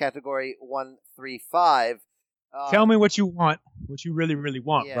about weight category 135. Tell me what you want, what you really, really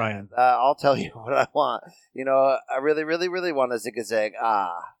want, Brian. I'll tell you what I want. I really, really, really want a zig-a-zag.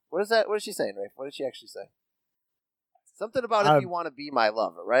 What is that? What is she saying, Rafe? What did she actually say? Something about if you want to be my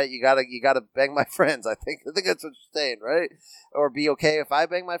lover, right? You gotta bang my friends. I think that's what she's saying, right? Or be okay if I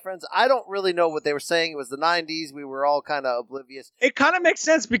bang my friends. I don't really know what they were saying. It was the 90s. We were all kind of oblivious. It kind of makes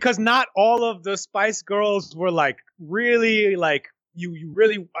sense because not all of the Spice Girls were really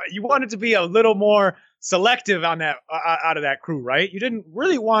you wanted to be a little more selective on that out of that crew, right? You didn't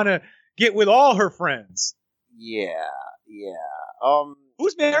really want to get with all her friends. Yeah.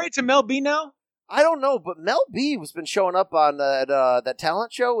 Who's married to Mel B now? I don't know, but Mel B has been showing up on that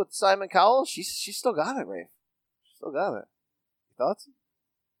talent show with Simon Cowell. She's still got it, Rafe. Still got it. Thoughts?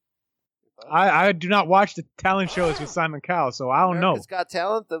 I do not watch the talent shows with Simon Cowell, so I don't know. America's Got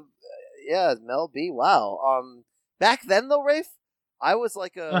Talent. Mel B. Wow. Back then though, Rafe, I was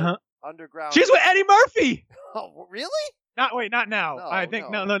like a underground. She's with Eddie Murphy. Oh, really? Not now. No, I think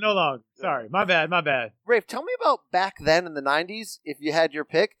no long. Sorry, my bad. Rafe, tell me about back then in the 90s, if you had your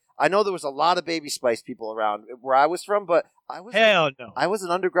pick. I know there was a lot of Baby Spice people around where I was from, but I was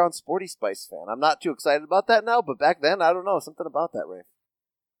an underground Sporty Spice fan. I'm not too excited about that now, but back then, I don't know, something about that, Rafe.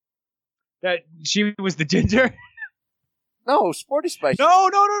 That she was the ginger? No, Sporty Spice. No.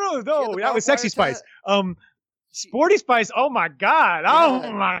 That was Sexy Spice. Sporty Spice. Oh my God.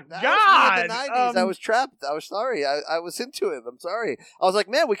 Oh my God. In the 90s. I was trapped. I was sorry. I was into it. I'm sorry. I was like,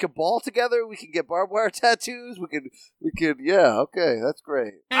 man, we could ball together. We could get barbed wire tattoos. We could. Yeah. Okay. That's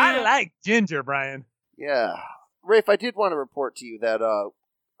great. I like ginger, Brian. Yeah. Rafe, I did want to report to you that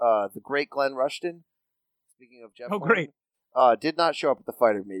the great Glenn Rushton, speaking of Jeff great. Did not show up at the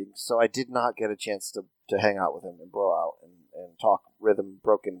fighter meetings, so I did not get a chance to hang out with him and bro out and talk rhythm,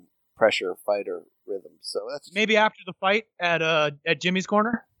 broken pressure, fighter rhythm. So that's maybe after the fight at Jimmy's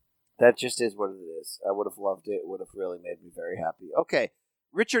Corner. That just is what it is. I would have loved it. It would have really made me very happy. Okay,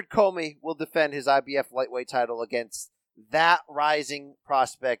 Richard Commey will defend his IBF lightweight title against that rising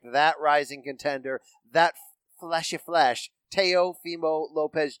prospect, that rising contender, that flashy flash, Teofimo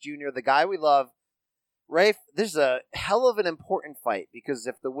Lopez Jr., the guy we love. Rafe, this is a hell of an important fight because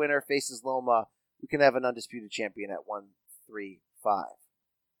if the winner faces Loma, we can have an undisputed champion at 135.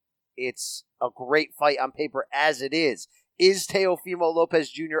 It's a great fight on paper as it is. Is Teofimo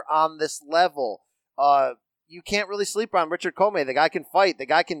Lopez Jr. on this level? You can't really sleep on Richard Commey. The guy can fight. The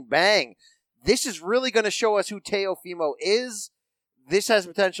guy can bang. This is really going to show us who Teofimo is. This has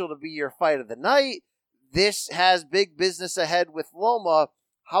potential to be your fight of the night. This has big business ahead with Loma.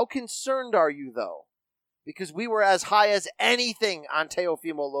 How concerned are you, though? Because we were as high as anything on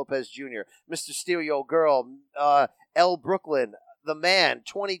Teofimo Lopez Jr., Mr. Steal Your Girl, L. Brooklyn, the man,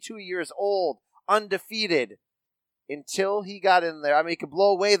 22 years old, undefeated, until he got in there. I mean, he could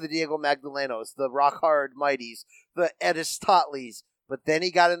blow away the Diego Magdalenos, the Rock Hard Mighties, the Edistotleys, but then he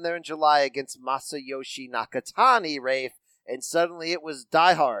got in there in July against Masayoshi Nakatani, Rafe, and suddenly it was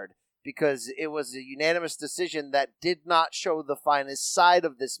diehard, because it was a unanimous decision that did not show the finest side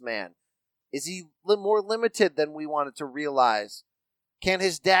of this man. Is he more limited than we wanted to realize? Can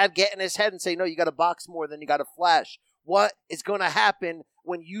his dad get in his head and say, no, you got to box more than you got to flash? What is going to happen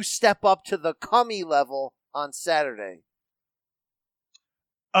when you step up to the Commey level on Saturday?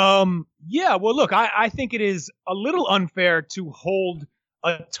 Yeah, well, look, I think it is a little unfair to hold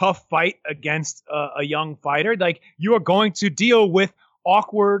a tough fight against a young fighter. Like, you are going to deal with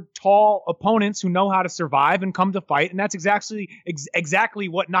awkward, tall opponents who know how to survive and come to fight, and that's exactly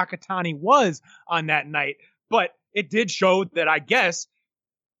what Nakatani was on that night. But it did show that, I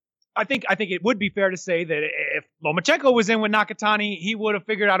think it would be fair to say that if Lomachenko was in with Nakatani, he would have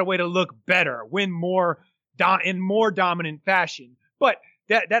figured out a way to look better, win more in more dominant fashion. But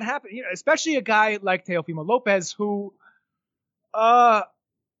that happened, especially a guy like Teofimo Lopez, who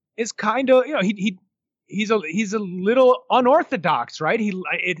is kind of, he's a little unorthodox, right?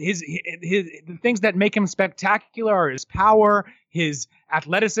 The things that make him spectacular are his power, his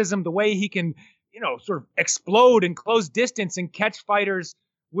athleticism, the way he can, sort of explode and close distance and catch fighters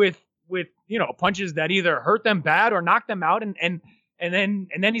with punches that either hurt them bad or knock them out, and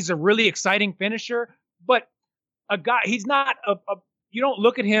then he's a really exciting finisher. But a guy, he's not you don't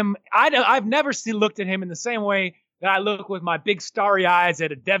look at him. I've never looked at him in the same way that I look with my big starry eyes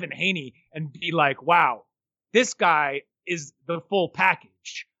at a Devin Haney and be like, wow, this guy is the full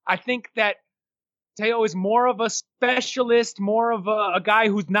package. I think that Teo is more of a specialist, more of a guy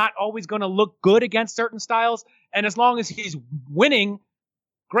who's not always going to look good against certain styles. And as long as he's winning,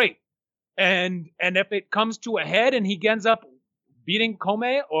 great. And if it comes to a head and he ends up beating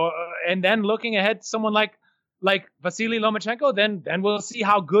Commey and then looking ahead to someone like Vasiliy Lomachenko, then we'll see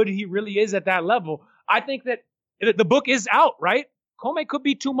how good he really is at that level. I think that the book is out, right? Commey could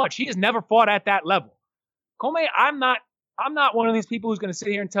be too much. He has never fought at that level. Commey, I'm not one of these people who's going to sit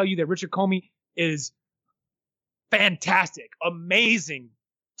here and tell you that Richard Commey is fantastic, amazing,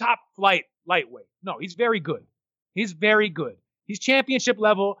 top flight lightweight. No, he's very good. He's very good. He's championship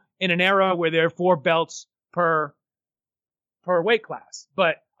level in an era where there are 4 belts per weight class.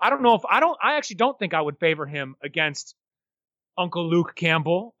 But I actually don't think I would favor him against Uncle Luke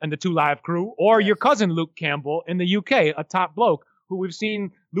Campbell and the 2 Live crew, or your cousin Luke Campbell in the UK, a top bloke who we've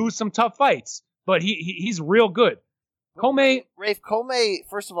seen lose some tough fights, but he's real good. Commey, Rafe Commey.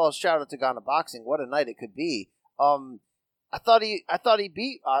 First of all, shout out to Ghana Boxing. What a night it could be. I thought he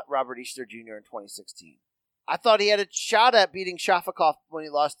beat Robert Easter Jr. in 2016. I thought he had a shot at beating Shafikov when he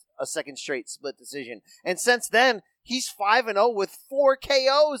lost a second straight split decision. And since then, he's 5-0 with 4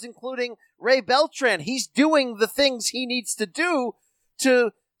 KOs, including Ray Beltran. He's doing the things he needs to do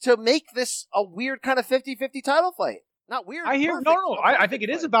to make this a weird kind of 50-50 title fight. Not weird. I think it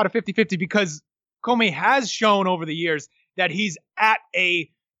is about a 50-50 because Commey has shown over the years that he's at A-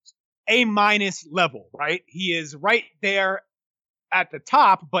 level, right? He is right there at the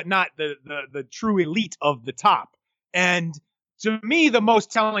top, but not the true elite of the top. And to me, the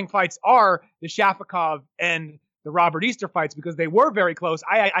most telling fights are the Shafikov and the Robert Easter fights because they were very close.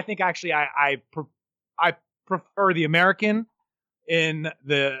 I think actually I prefer the American in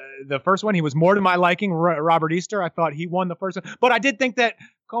the first one. He was more to my liking, Robert Easter. I thought he won the first one. But I did think that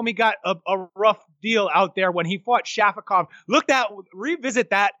Commey got a rough deal out there when he fought Shafikov. Revisit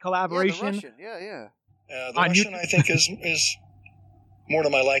that collaboration. Yeah, the Russian. Yeah. The Russian, I think, is more to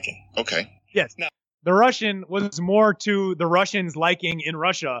my liking. Okay. Yes. Now, the Russian was more to the Russians' liking in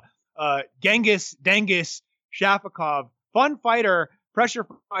Russia. Genghis Shafikov, fun fighter, pressure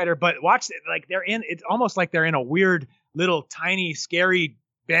fighter, but watch it, like it's almost like they're in a weird little tiny scary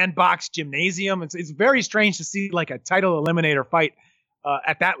bandbox gymnasium. It's very strange to see like a title eliminator fight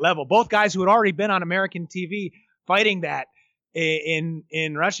at that level. Both guys who had already been on American TV fighting that in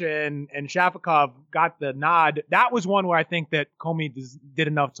Russia, and Shafikov got the nod. That was one where I think that Commey did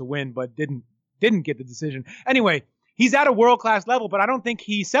enough to win, but didn't get the decision. Anyway, he's at a world-class level, but I don't think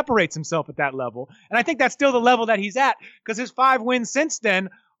he separates himself at that level. And I think that's still the level that he's at because his 5 wins since then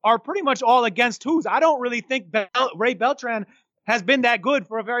are pretty much all against who's. I don't really think Ray Beltran has been that good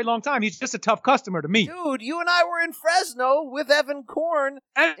for a very long time. He's just a tough customer to me. Dude, you and I were in Fresno with Evan Korn.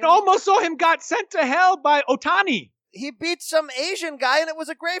 And almost saw him got sent to hell by Otani. He beat some Asian guy, and it was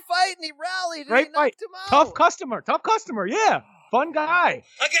a great fight, and he rallied, and he knocked him out. Tough customer, yeah. Fun guy.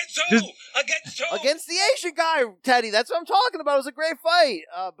 Against the Asian guy, Teddy. That's what I'm talking about. It was a great fight.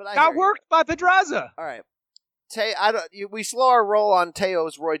 But I got worked by Pedraza. All right. We slow our roll on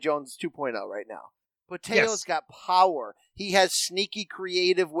Teo's Roy Jones 2.0 right now. But Teo's got power. He has sneaky,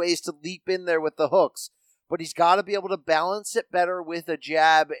 creative ways to leap in there with the hooks. But he's got to be able to balance it better with a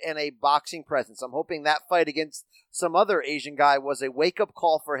jab and a boxing presence. I'm hoping that fight against some other Asian guy was a wake-up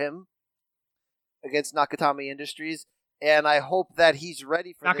call for him against Nakatomi Industries. And I hope that he's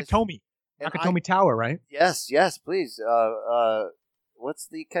ready for this. Nakatomi Tower, right? Yes, please. What's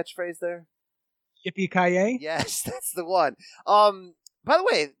the catchphrase there? Yippee-ki-yay? Yes, that's the one. By the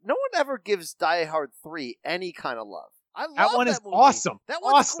way, no one ever gives Die Hard 3 any kind of love. I love that one. Is movie. Awesome. That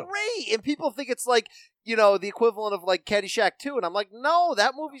one's great. And people think it's like, the equivalent of like Caddyshack 2. And I'm like, no,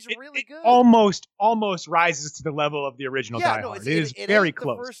 that movie's really good. Almost rises to the level of the original Die Hard. It is very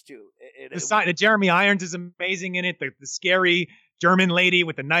close. The first two. The Jeremy Irons is amazing in it. The scary German lady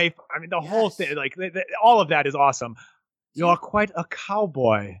with the knife. I mean, the whole thing, like all of that is awesome. You're quite a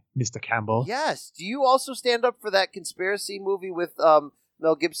cowboy, Mr. Campbell. Yes. Do you also stand up for that conspiracy movie with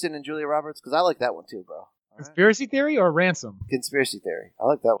Mel Gibson and Julia Roberts? Because I like that one too, bro. Conspiracy Theory or Ransom? Conspiracy Theory. I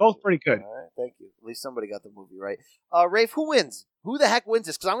like that one. Both pretty good. All right, thank you. At least somebody got the movie right. Rafe, who wins? Who the heck wins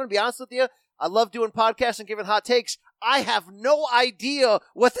this? Because I'm going to be honest with you, I love doing podcasts and giving hot takes. I have no idea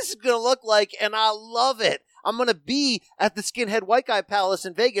what this is going to look like, and I love it. I'm going to be at the Skinhead White Guy Palace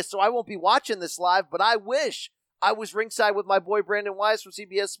in Vegas, so I won't be watching this live, but I wish I was ringside with my boy Brandon Wise from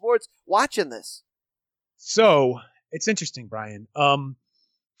CBS Sports watching this. So, it's interesting, Brian.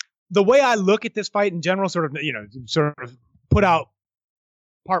 The way I look at this fight in general, sort of put out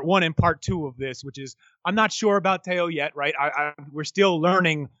part 1 and part 2 of this, which is I'm not sure about Teo yet, right? We're still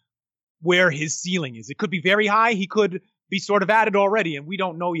learning where his ceiling is. It could be very high. He could be sort of at it already, and we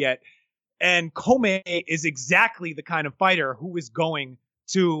don't know yet. And Commey is exactly the kind of fighter who is going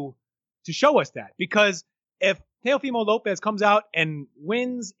to show us that. Because if Teofimo Lopez comes out and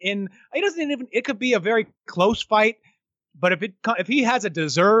wins it could be a very close fight. But if he has a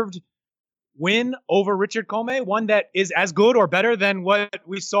deserved win over Richard Commey, one that is as good or better than what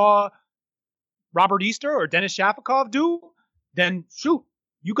we saw Robert Easter or Denis Shafikov do, then shoot,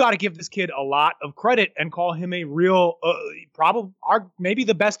 you got to give this kid a lot of credit and call him a real, maybe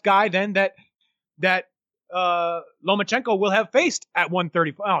the best guy then that Lomachenko will have faced at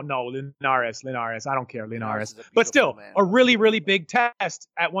 135. Oh no, Linares. I don't care, Linares. But still, a really, really big test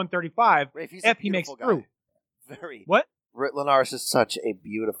at 135 if he makes through. What? Linares is such a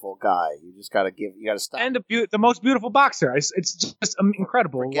beautiful guy. You just got to stop. And the most beautiful boxer. It's just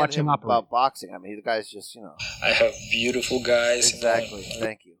incredible watching him operate. About boxing. I mean, the guy's just, I have beautiful guys. Exactly.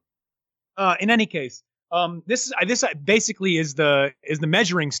 Thank you. In any case, This basically is the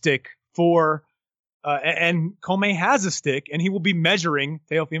measuring stick for, and Commey has a stick, and he will be measuring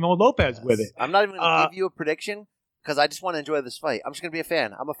Teofimo Lopez with it. I'm not even going to give you a prediction because I just want to enjoy this fight. I'm just going to be a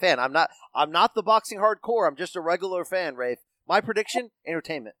fan. I'm a fan. I'm not the boxing hardcore. I'm just a regular fan, Rafe. My prediction: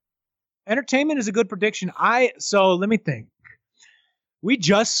 entertainment. Entertainment is a good prediction. So let me think. We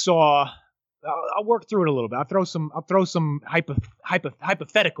just saw. I'll work through it a little bit. I'll throw some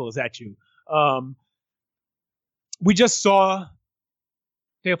hypotheticals at you. We just saw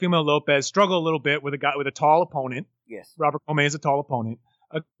Teofimo Lopez struggle a little bit with a tall opponent. Yes, Robert Commey is a tall opponent.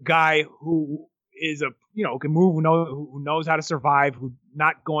 A guy who is can move, who knows how to survive, who's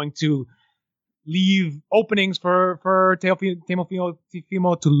not going to leave openings for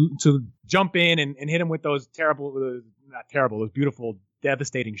Teofimo to jump in and hit him with those those beautiful,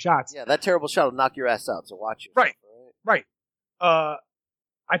 devastating shots. Yeah, that terrible shot will knock your ass out, so watch it. Right. I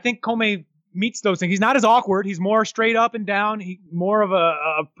think Commey meets those things. He's not as awkward. He's more straight up and down. He's more of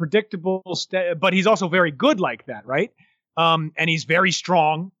a predictable, but he's also very good like that, right? And he's very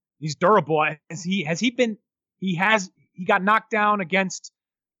strong. He's durable. He got knocked down against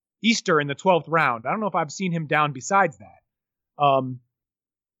Easter in the 12th round. I don't know if I've seen him down besides that.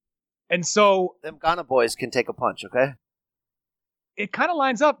 And so them Ghana boys can take a punch, okay? It kind of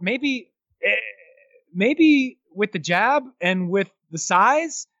lines up. Maybe with the jab and with the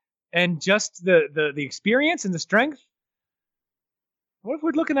size and just the experience and the strength. What if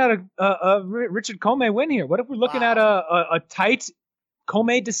we're looking at a Richard Commey win here? What if we're looking at a tight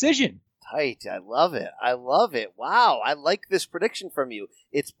Commey decision? Tight. I love it. Wow. I like this prediction from you.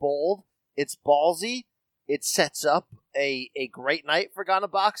 It's bold. It's ballsy. It sets up a great night for Ghana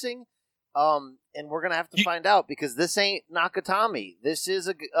boxing. And we're going to have to find out because this ain't Nakatami. This is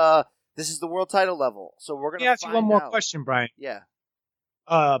the world title level. So we're going to ask you one more question, Brian. Yeah.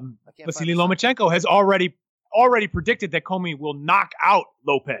 Vasiliy Lomachenko has already predicted that Commey will knock out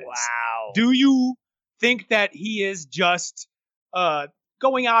Lopez. Wow. Do you think that he is just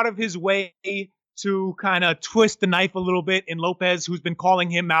going out of his way to kind of twist the knife a little bit in Lopez, who's been calling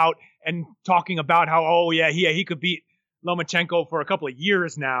him out and talking about how, he could beat Lomachenko for a couple of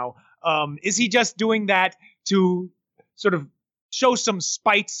years now? Is he just doing that to sort of show some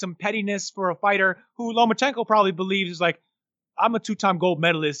spite, some pettiness for a fighter who Lomachenko probably believes is like, I'm a 2-time gold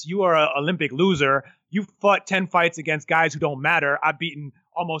medalist. You are an Olympic loser. You fought 10 fights against guys who don't matter. I've beaten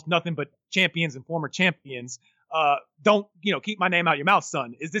almost nothing but champions and former champions. Don't, keep my name out your mouth,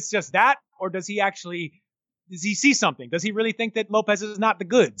 son. Is this just that? Or does he see something? Does he really think that Lopez is not the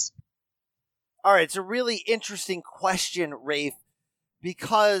goods? All right. It's a really interesting question, Rafe,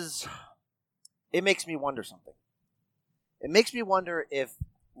 because it makes me wonder something. It makes me wonder if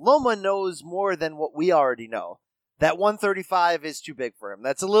Loma knows more than what we already know. That 135 is too big for him.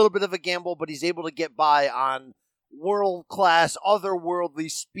 That's a little bit of a gamble, but he's able to get by on world-class, otherworldly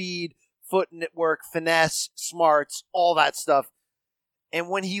speed, footwork, finesse, smarts, all that stuff. And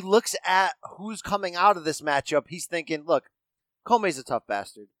when he looks at who's coming out of this matchup, he's thinking, look, Commey's a tough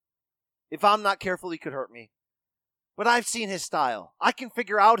bastard. If I'm not careful, he could hurt me. But I've seen his style. I can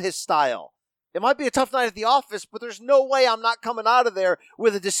figure out his style. It might be a tough night at the office, but there's no way I'm not coming out of there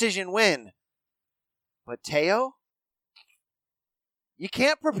with a decision win. But Teo? You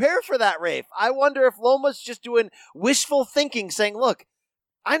can't prepare for that, Rafe. I wonder if Loma's just doing wishful thinking, saying, look,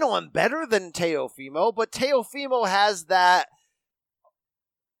 I know I'm better than Teofimo, but Teofimo has that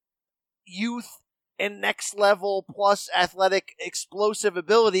youth and next level plus athletic explosive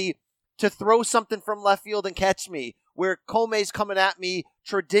ability to throw something from left field and catch me, where Commey's coming at me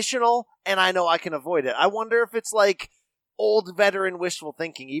traditional, and I know I can avoid it. I wonder if it's like old veteran wishful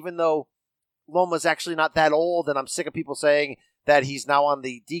thinking, even though Loma's actually not that old, and I'm sick of people saying that he's now on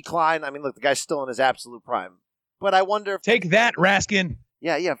the decline. I mean, look, the guy's still in his absolute prime. But I wonder if... Take that, Raskin.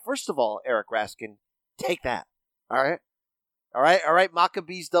 Yeah. First of all, Eric Raskin, take that. All right.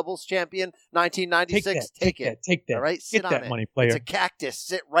 Maccabees doubles champion, 1996. Take it. All right, sit Get on that it. money, player. It's a cactus.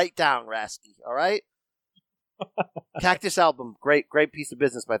 Sit right down, Rasky. All right? Cactus album. Great piece of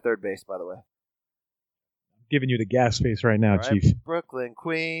business by Third Base, by the way. I'm giving you the gas face right now, right. Chief. Brooklyn,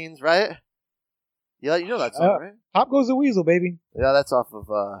 Queens, right? Yeah, you know that song, right? Pop Goes the Weasel, baby. Yeah, that's off of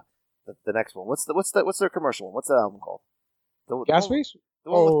the next one. What's their commercial one? What's that album called? Gas face? The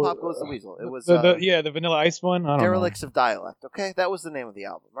one with Pop Goes the Weasel. It was the Vanilla Ice one. I don't Derelicts know. of Dialect. Okay, that was the name of the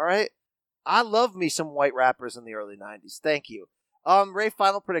album. All right. I love me some white rappers in the early '90s. Thank you. Ray,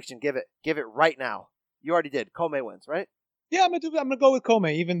 final prediction. Give it right now. You already did. Commey wins, right? Yeah, I'm gonna go with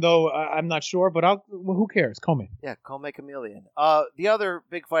Commey, even though I'm not sure. But who cares? Commey. Yeah, Commey Chameleon. The other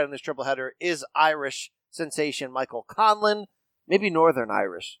big fight on this triple header is Irish sensation Michael Conlan, maybe Northern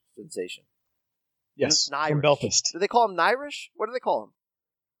Irish sensation. Yes, Irish. from Belfast. Do they call him Irish? What do they call him?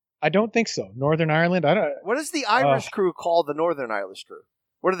 I don't think so. Northern Ireland? I don't. What does the Irish crew call the Northern Irish crew?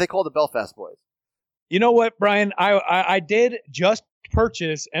 What do they call the Belfast boys? You know what, Brian? I did just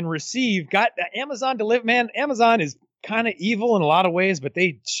purchase and receive. Got Amazon delivered. Man, Amazon is kind of evil in a lot of ways, but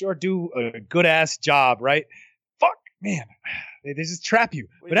they sure do a good-ass job, right? Fuck, man. They just trap you.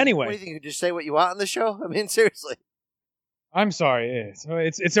 But anyway. What do you think? You just say what you want on the show? I mean, seriously. I'm sorry.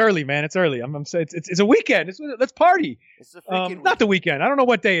 It's early, man. It's early. It's a weekend. Let's party. It's a freaking not the weekend. I don't know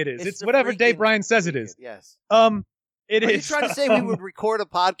what day it is. It's whatever day Brian says it is. Yes. It Are is. you trying to say we would record a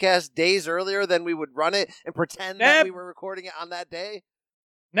podcast days earlier than we would run it and pretend that we were recording it on that day?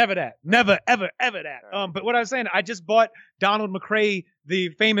 Never that. Never, ever, ever that. Right. But what I was saying, I just bought Donald McRae, the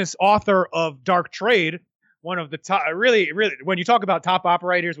famous author of Dark Trade, one of the top, really, when you talk about top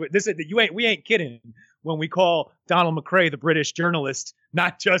operators, we ain't kidding when we call Donald McRae the British journalist,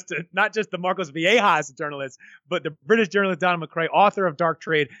 not just the Marcos Viejas journalist, but the British journalist Donald McRae, author of Dark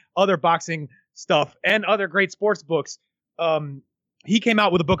Trade, other boxing stuff, and other great sports books. He came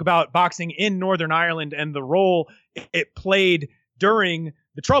out with a book about boxing in Northern Ireland and the role it played during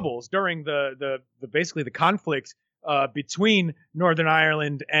the Troubles, during the basically the conflict between Northern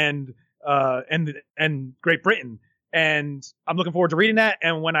Ireland and Great Britain. And I'm looking forward to reading that.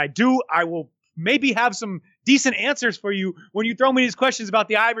 And when I do, I will maybe have some decent answers for you when you throw me these questions about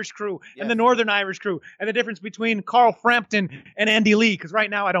the Irish crew and the Northern Irish crew and the difference between Carl Frampton and Andy Lee, because right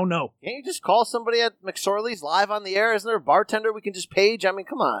now I don't know. Can't you just call somebody at McSorley's live on the air? Isn't there a bartender we can just page? I mean,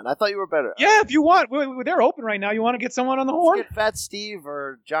 come on. I thought you were better. Yeah, if you want. They're open right now. You want to get someone on the horn? Let's get Fat Steve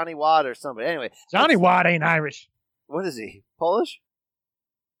or Johnny Watt or somebody. Anyway. Johnny Watt ain't Irish. What is he? Polish?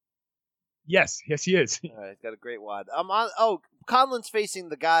 Yes, he is. All right, he's got a great wad. Conlan's facing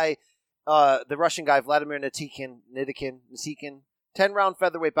the guy, the Russian guy, Vladimir Nikitin, 10-round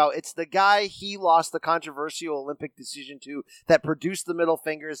featherweight bout. It's the guy he lost the controversial Olympic decision to that produced the middle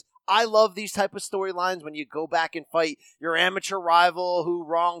fingers. I love these type of storylines when you go back and fight your amateur rival who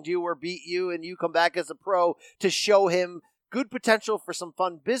wronged you or beat you, and you come back as a pro to show him good potential for some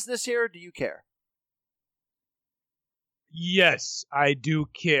fun business here. Do you care? Yes, I do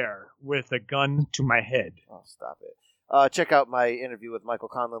care, with a gun to my head. Oh, stop it. Check out my interview with Michael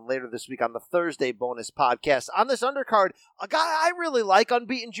Conlan later this week on the Thursday bonus podcast. On this undercard, a guy I really like,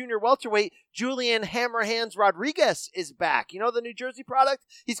 unbeaten junior welterweight, Julian Hammerhands Rodriguez is back. You know the New Jersey product?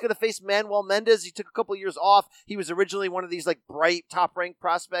 He's going to face Manuel Mendez. He took a couple years off. He was originally one of these like bright, top-ranked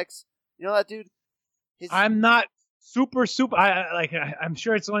prospects. You know that dude? I'm not super. I'm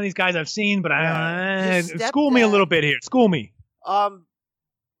sure it's one of these guys I've seen, but school me a little bit here. School me.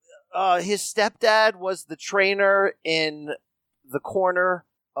 His stepdad was the trainer in the corner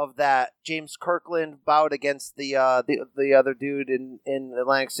of that James Kirkland bout against the other dude in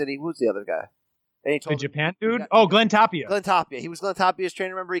Atlantic City. Who's the other guy? And he told the Japan dude? Glenn Tapia. Glenn Tapia. He was Glenn Tapia's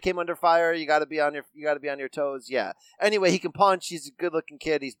trainer. Remember, he came under fire. You got to be on your toes. Yeah. Anyway, he can punch. He's a good-looking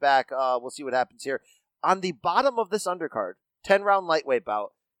kid. He's back. We'll see what happens here. On the bottom of this undercard, 10-round lightweight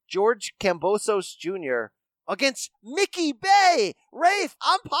bout, George Kambosos Jr. against Mickey Bay. Rafe,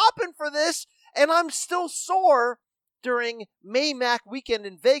 I'm popping for this, and I'm still sore during Maymac weekend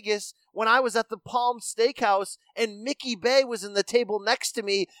in Vegas when I was at the Palm Steakhouse and Mickey Bay was in the table next to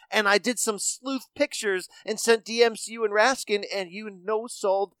me, and I did some sleuth pictures and sent DMs to you and Raskin, and you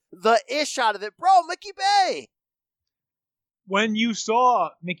no-sold the ish out of it. Bro, Mickey Bay! When you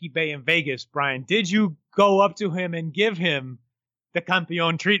saw Mickey Bay in Vegas, Brian, did you go up to him and give him the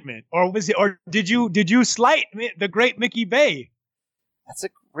Campeon treatment, or did you slight the great Mickey Bay? That's a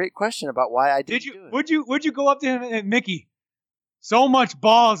great question about why I did you. Would you go up to him and Mickey? So much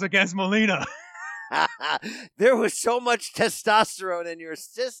balls against Molina. There was so much testosterone in your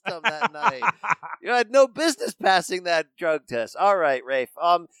system that night. You had no business passing that drug test. All right, Rafe.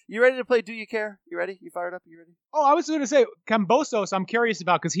 You ready to play Do You Care? You ready? You fired up? You ready? Oh, I was going to say Kambosos. I'm curious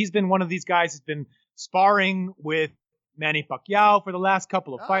about because he's been one of these guys who's been sparring with Manny Pacquiao for the last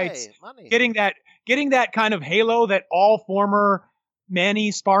couple of fights, getting that kind of halo that all former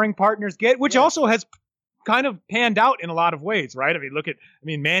Manny sparring partners get, which also has kind of panned out in a lot of ways, right?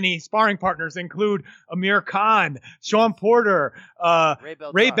 Manny sparring partners include Amir Khan, Sean Porter,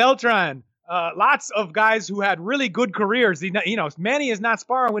 Ray Beltran, lots of guys who had really good careers. Manny is not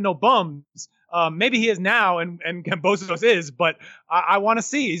sparring with no bums. Maybe he is now, and Kambosos is, but I want to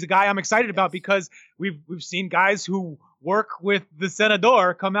see. He's a guy I'm excited about because we've seen guys who work with the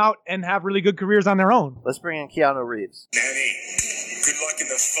Senador come out and have really good careers on their own. Let's bring in Keanu Reeves. Manny, good luck in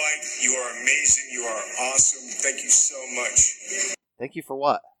the fight. You are amazing. You are awesome. Thank you so much. Thank you for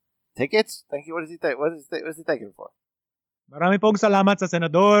what? Tickets? Thank you. What does he think? What is he thanking for? Marami pong salamat sa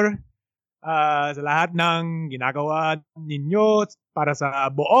Senador. sa lahat ng ginagawa ninyo para sa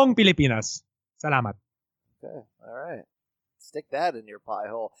buong Pilipinas. Salamat. Okay, all right. Stick that in your pie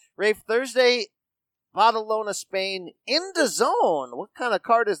hole. Rafe, Thursday, Barcelona, Spain, in the zone. What kind of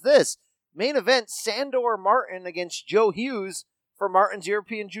card is this? Main event, Sandor Martin against Joe Hughes for Martin's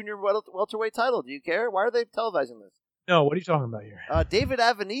European Junior welterweight title. Do you care? Why are they televising this? No, what are you talking about here? David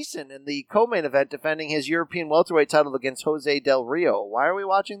Avanesyan in the co-main event defending his European welterweight title against Jose Del Rio. Why are we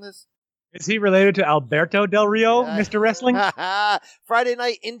watching this? Is he related to Alberto Del Rio, Mr. Wrestling? Friday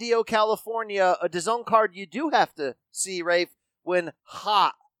night, Indio, California. A DAZN card you do have to see, Rafe, when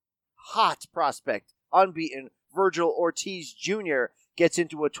hot prospect, unbeaten, Virgil Ortiz Jr. gets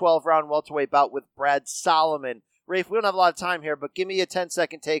into a 12-round welterweight bout with Brad Solomon. Rafe, we don't have a lot of time here, but give me a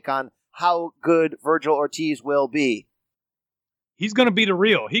 10-second take on how good Virgil Ortiz will be. He's going to be the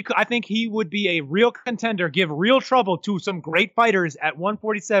real. I think he would be a real contender, give real trouble to some great fighters at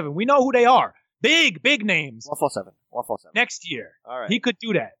 147. We know who they are. Big names. 147. Next year. All right. He could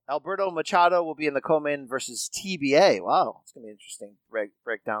do that. Alberto Machado will be in the co-main versus TBA. Wow. It's going to be an interesting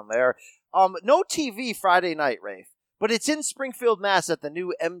breakdown there. No TV Friday night, Rafe, but it's in Springfield, Mass. at the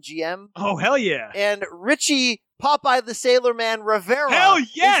new MGM. Oh, hell yeah. And Richie Popeye the Sailor Man Rivera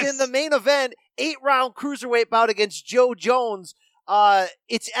is in the main event, 8-round cruiserweight bout against Joe Jones.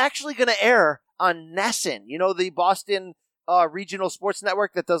 It's actually going to air on NESN, the Boston regional sports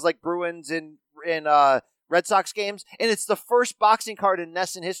network that does like Bruins and Red Sox games, and it's the first boxing card in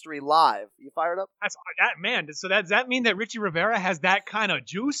NESN history live. You fired up? That's that man. So does that mean that Richie Rivera has that kind of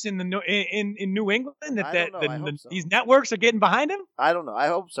juice in New England that these networks are getting behind him? I don't know. I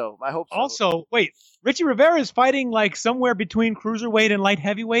hope so. Also, wait, Richie Rivera is fighting like somewhere between cruiserweight and light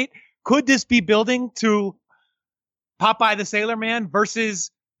heavyweight. Could this be building to Popeye the Sailor Man versus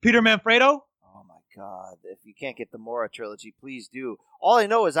Peter Manfredo? Oh my God. If you can't get the Mora trilogy, please do. All I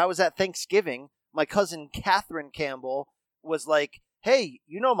know is I was at Thanksgiving. My cousin Catherine Campbell was like, hey,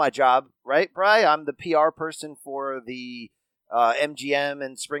 you know my job, right, Bri? I'm the PR person for the MGM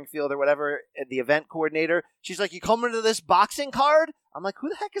and Springfield or whatever, the event coordinator. She's like, you coming to this boxing card? I'm like, who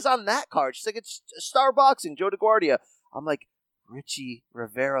the heck is on that card? She's like, it's Star Boxing, Joe DeGuardia. I'm like, Richie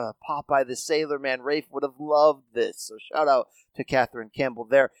Rivera, Popeye the Sailor Man. Rafe would have loved this. So shout out to Catherine Campbell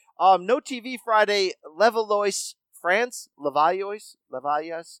there. No TV Friday. Levallois, France. Levallois.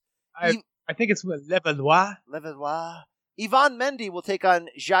 I think it's Levallois. Ivan Mendy will take on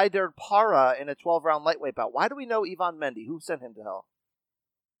Jaider Para in a 12-round lightweight bout. Why do we know Ivan Mendy? Who sent him to hell?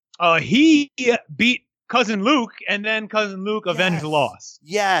 He beat Cousin Luke, and then Cousin Luke avenged the loss.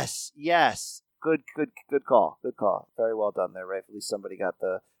 Yes. Good call. Very well done there, Rafe. At least somebody got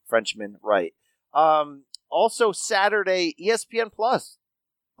the Frenchman right. Also, Saturday, ESPN Plus.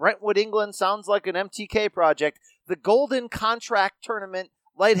 Brentwood, England sounds like an MTK project. The Golden Contract Tournament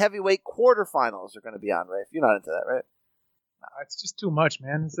light heavyweight quarterfinals are going to be on, Rafe. You're not into that, right? No, it's just too much,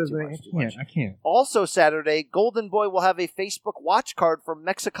 man. I can't. Also Saturday, Golden Boy will have a Facebook watch card from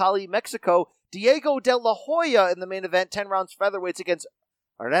Mexicali, Mexico. Diego De La Hoya in the main event, 10 rounds featherweights against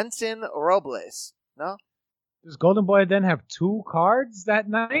Renson Robles. No? Does Golden Boy then have 2 cards that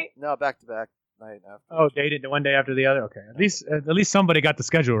night? No, back-to-back. Night after. Oh, they did one day after the other? Okay. At least somebody got the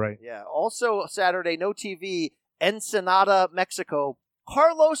schedule right. Yeah. Also Saturday, no TV, Ensenada, Mexico.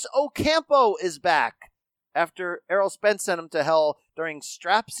 Carlos Ocampo is back after Errol Spence sent him to hell during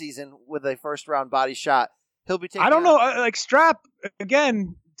strap season with a first-round body shot. He'll be taking. I don't know, like strap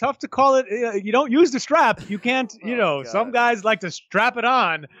again. Tough to call it. You don't use the strap. You can't. God. Some guys like to strap it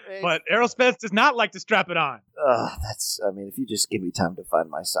on, but Errol Spence does not like to strap it on. If you just give me time to find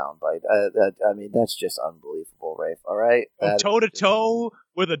my soundbite, that's just unbelievable, Rafe. All right, toe to toe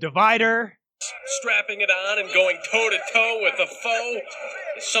with a divider. Strapping it on and going toe-to-toe with the foe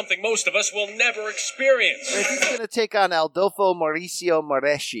is something most of us will never experience. Rafe, he's going to take on Adolfo Mauricio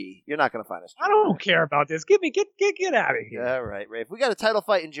Mareschi. You're not going to find us. I don't care about this. Get out of here. All right, Rafe. We got a title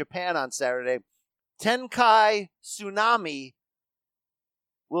fight in Japan on Saturday. Tenkai Tsunami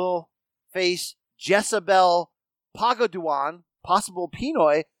will face Jezebel Pagaduan, possible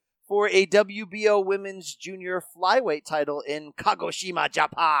Pinoy, for a WBO Women's Junior Flyweight title in Kagoshima,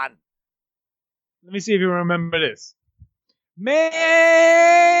 Japan. Let me see if you remember this.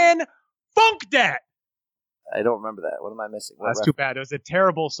 Man, funk that! I don't remember that. What am I missing? That's too bad. It was a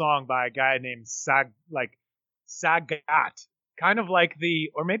terrible song by a guy named Sagat. Kind of like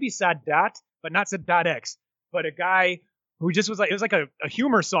or maybe Sadat, but not Sadat X. But a guy who just was like, it was like a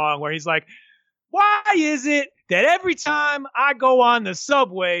humor song where he's like, why is it that every time I go on the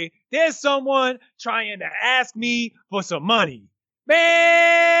subway, there's someone trying to ask me for some money?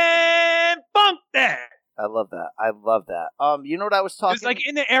 Man, funk that. I love that. You know what I was talking? It's like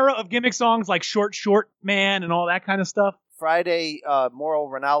in the era of gimmick songs like Short Man and all that kind of stuff. Friday, Mauro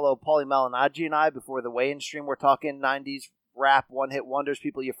Ronaldo, Paulie Malignaggi, and I, before the weigh-in stream, we're talking 90s rap, one-hit wonders,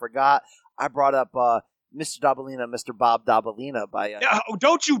 people you forgot. I brought up Mr. Dabalina, Mr. Bob Dabalina by...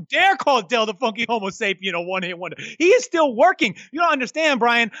 don't you dare call Del the Funky Homo Sapien a one-hit wonder. He is still working. You don't understand,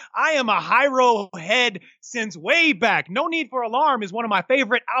 Brian. I am a Hyro head since way back. No Need for Alarm is one of my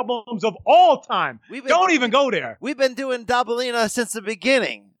favorite albums of all time. Don't even go there. We've been doing Dabalina since the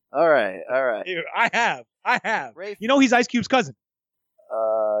beginning. All right. I have. Rafe. You know he's Ice Cube's cousin.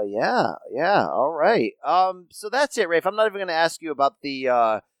 Yeah. All right. So that's it, Rafe. I'm not even going to ask you about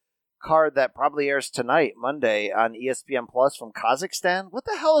the card that probably airs tonight, Monday, on ESPN Plus from Kazakhstan. What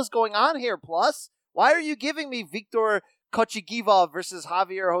the hell is going on here, Plus? Why are you giving me Viktor Kochigivov versus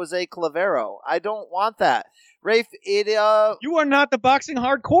Javier Jose Clavero? I don't want that. Rafe, You are not the boxing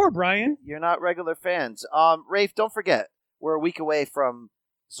hardcore, Brian. You're not regular fans. Rafe, don't forget, we're a week away from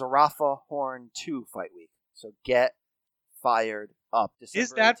Zarafa Horn 2 fight week. So get fired up. December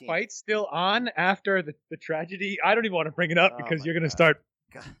Is that 18th. fight still on after the tragedy? I don't even want to bring it up because you're going to start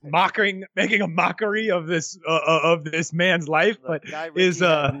making a mockery of this man's life. Look, but Guy Ritchie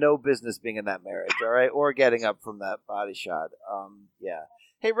had no business being in that marriage, all right, or getting up from that body shot. Yeah.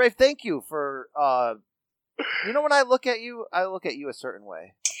 Hey, Rafe, thank you for. You know, when I look at you a certain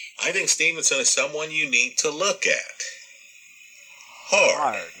way. I think Stevenson is someone you need to look at.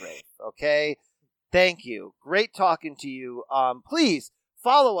 Hard, Rafe. Okay. Thank you. Great talking to you. Please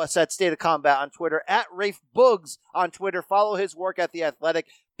follow us at State of Combat on Twitter, at Rafe Boogs on Twitter. Follow his work at The Athletic.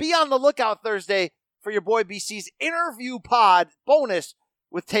 Be on the lookout Thursday for your boy BC's interview pod bonus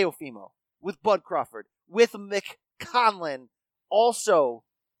with Teofimo, with Bud Crawford, with Mick Conlon. Also,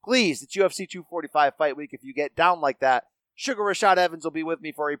 please, it's UFC 245 fight week. If you get down like that, Sugar Rashad Evans will be with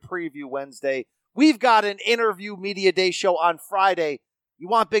me for a preview Wednesday. We've got an interview media day show on Friday. You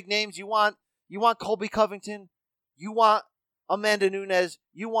want big names? You want Colby Covington? You want Amanda Nunes?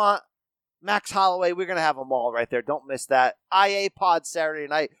 You want Max Holloway? We're going to have them all right there. Don't miss that. IA pod Saturday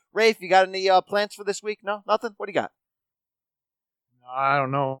night. Rafe, you got any plans for this week? No? Nothing? What do you got? I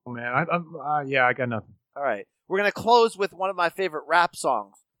don't know, man. I got nothing. All right. We're going to close with one of my favorite rap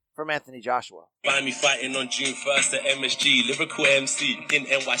songs from Anthony Joshua. Find me fighting on June 1st at MSG, lyrical MC in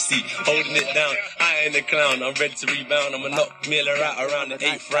NYC, holding it down. I ain't a clown, I'm ready to rebound. I'ma knock Miller out around the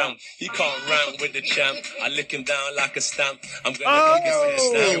 8th round. He can't round with the champ. I lick him down like a stamp. I'm gonna take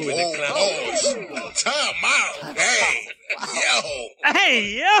his head down with the clamp. Time out.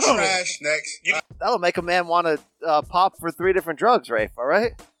 Hey, yo. Trash next. That'll make a man want to pop for 3 different drugs, Rafe, all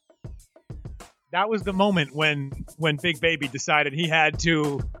right? That was the moment when Big Baby decided he had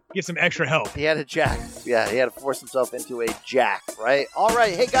to get some extra help. He had a jack. Yeah, he had to force himself into a jack, right? All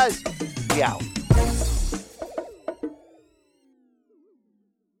right. Hey, guys. Be out.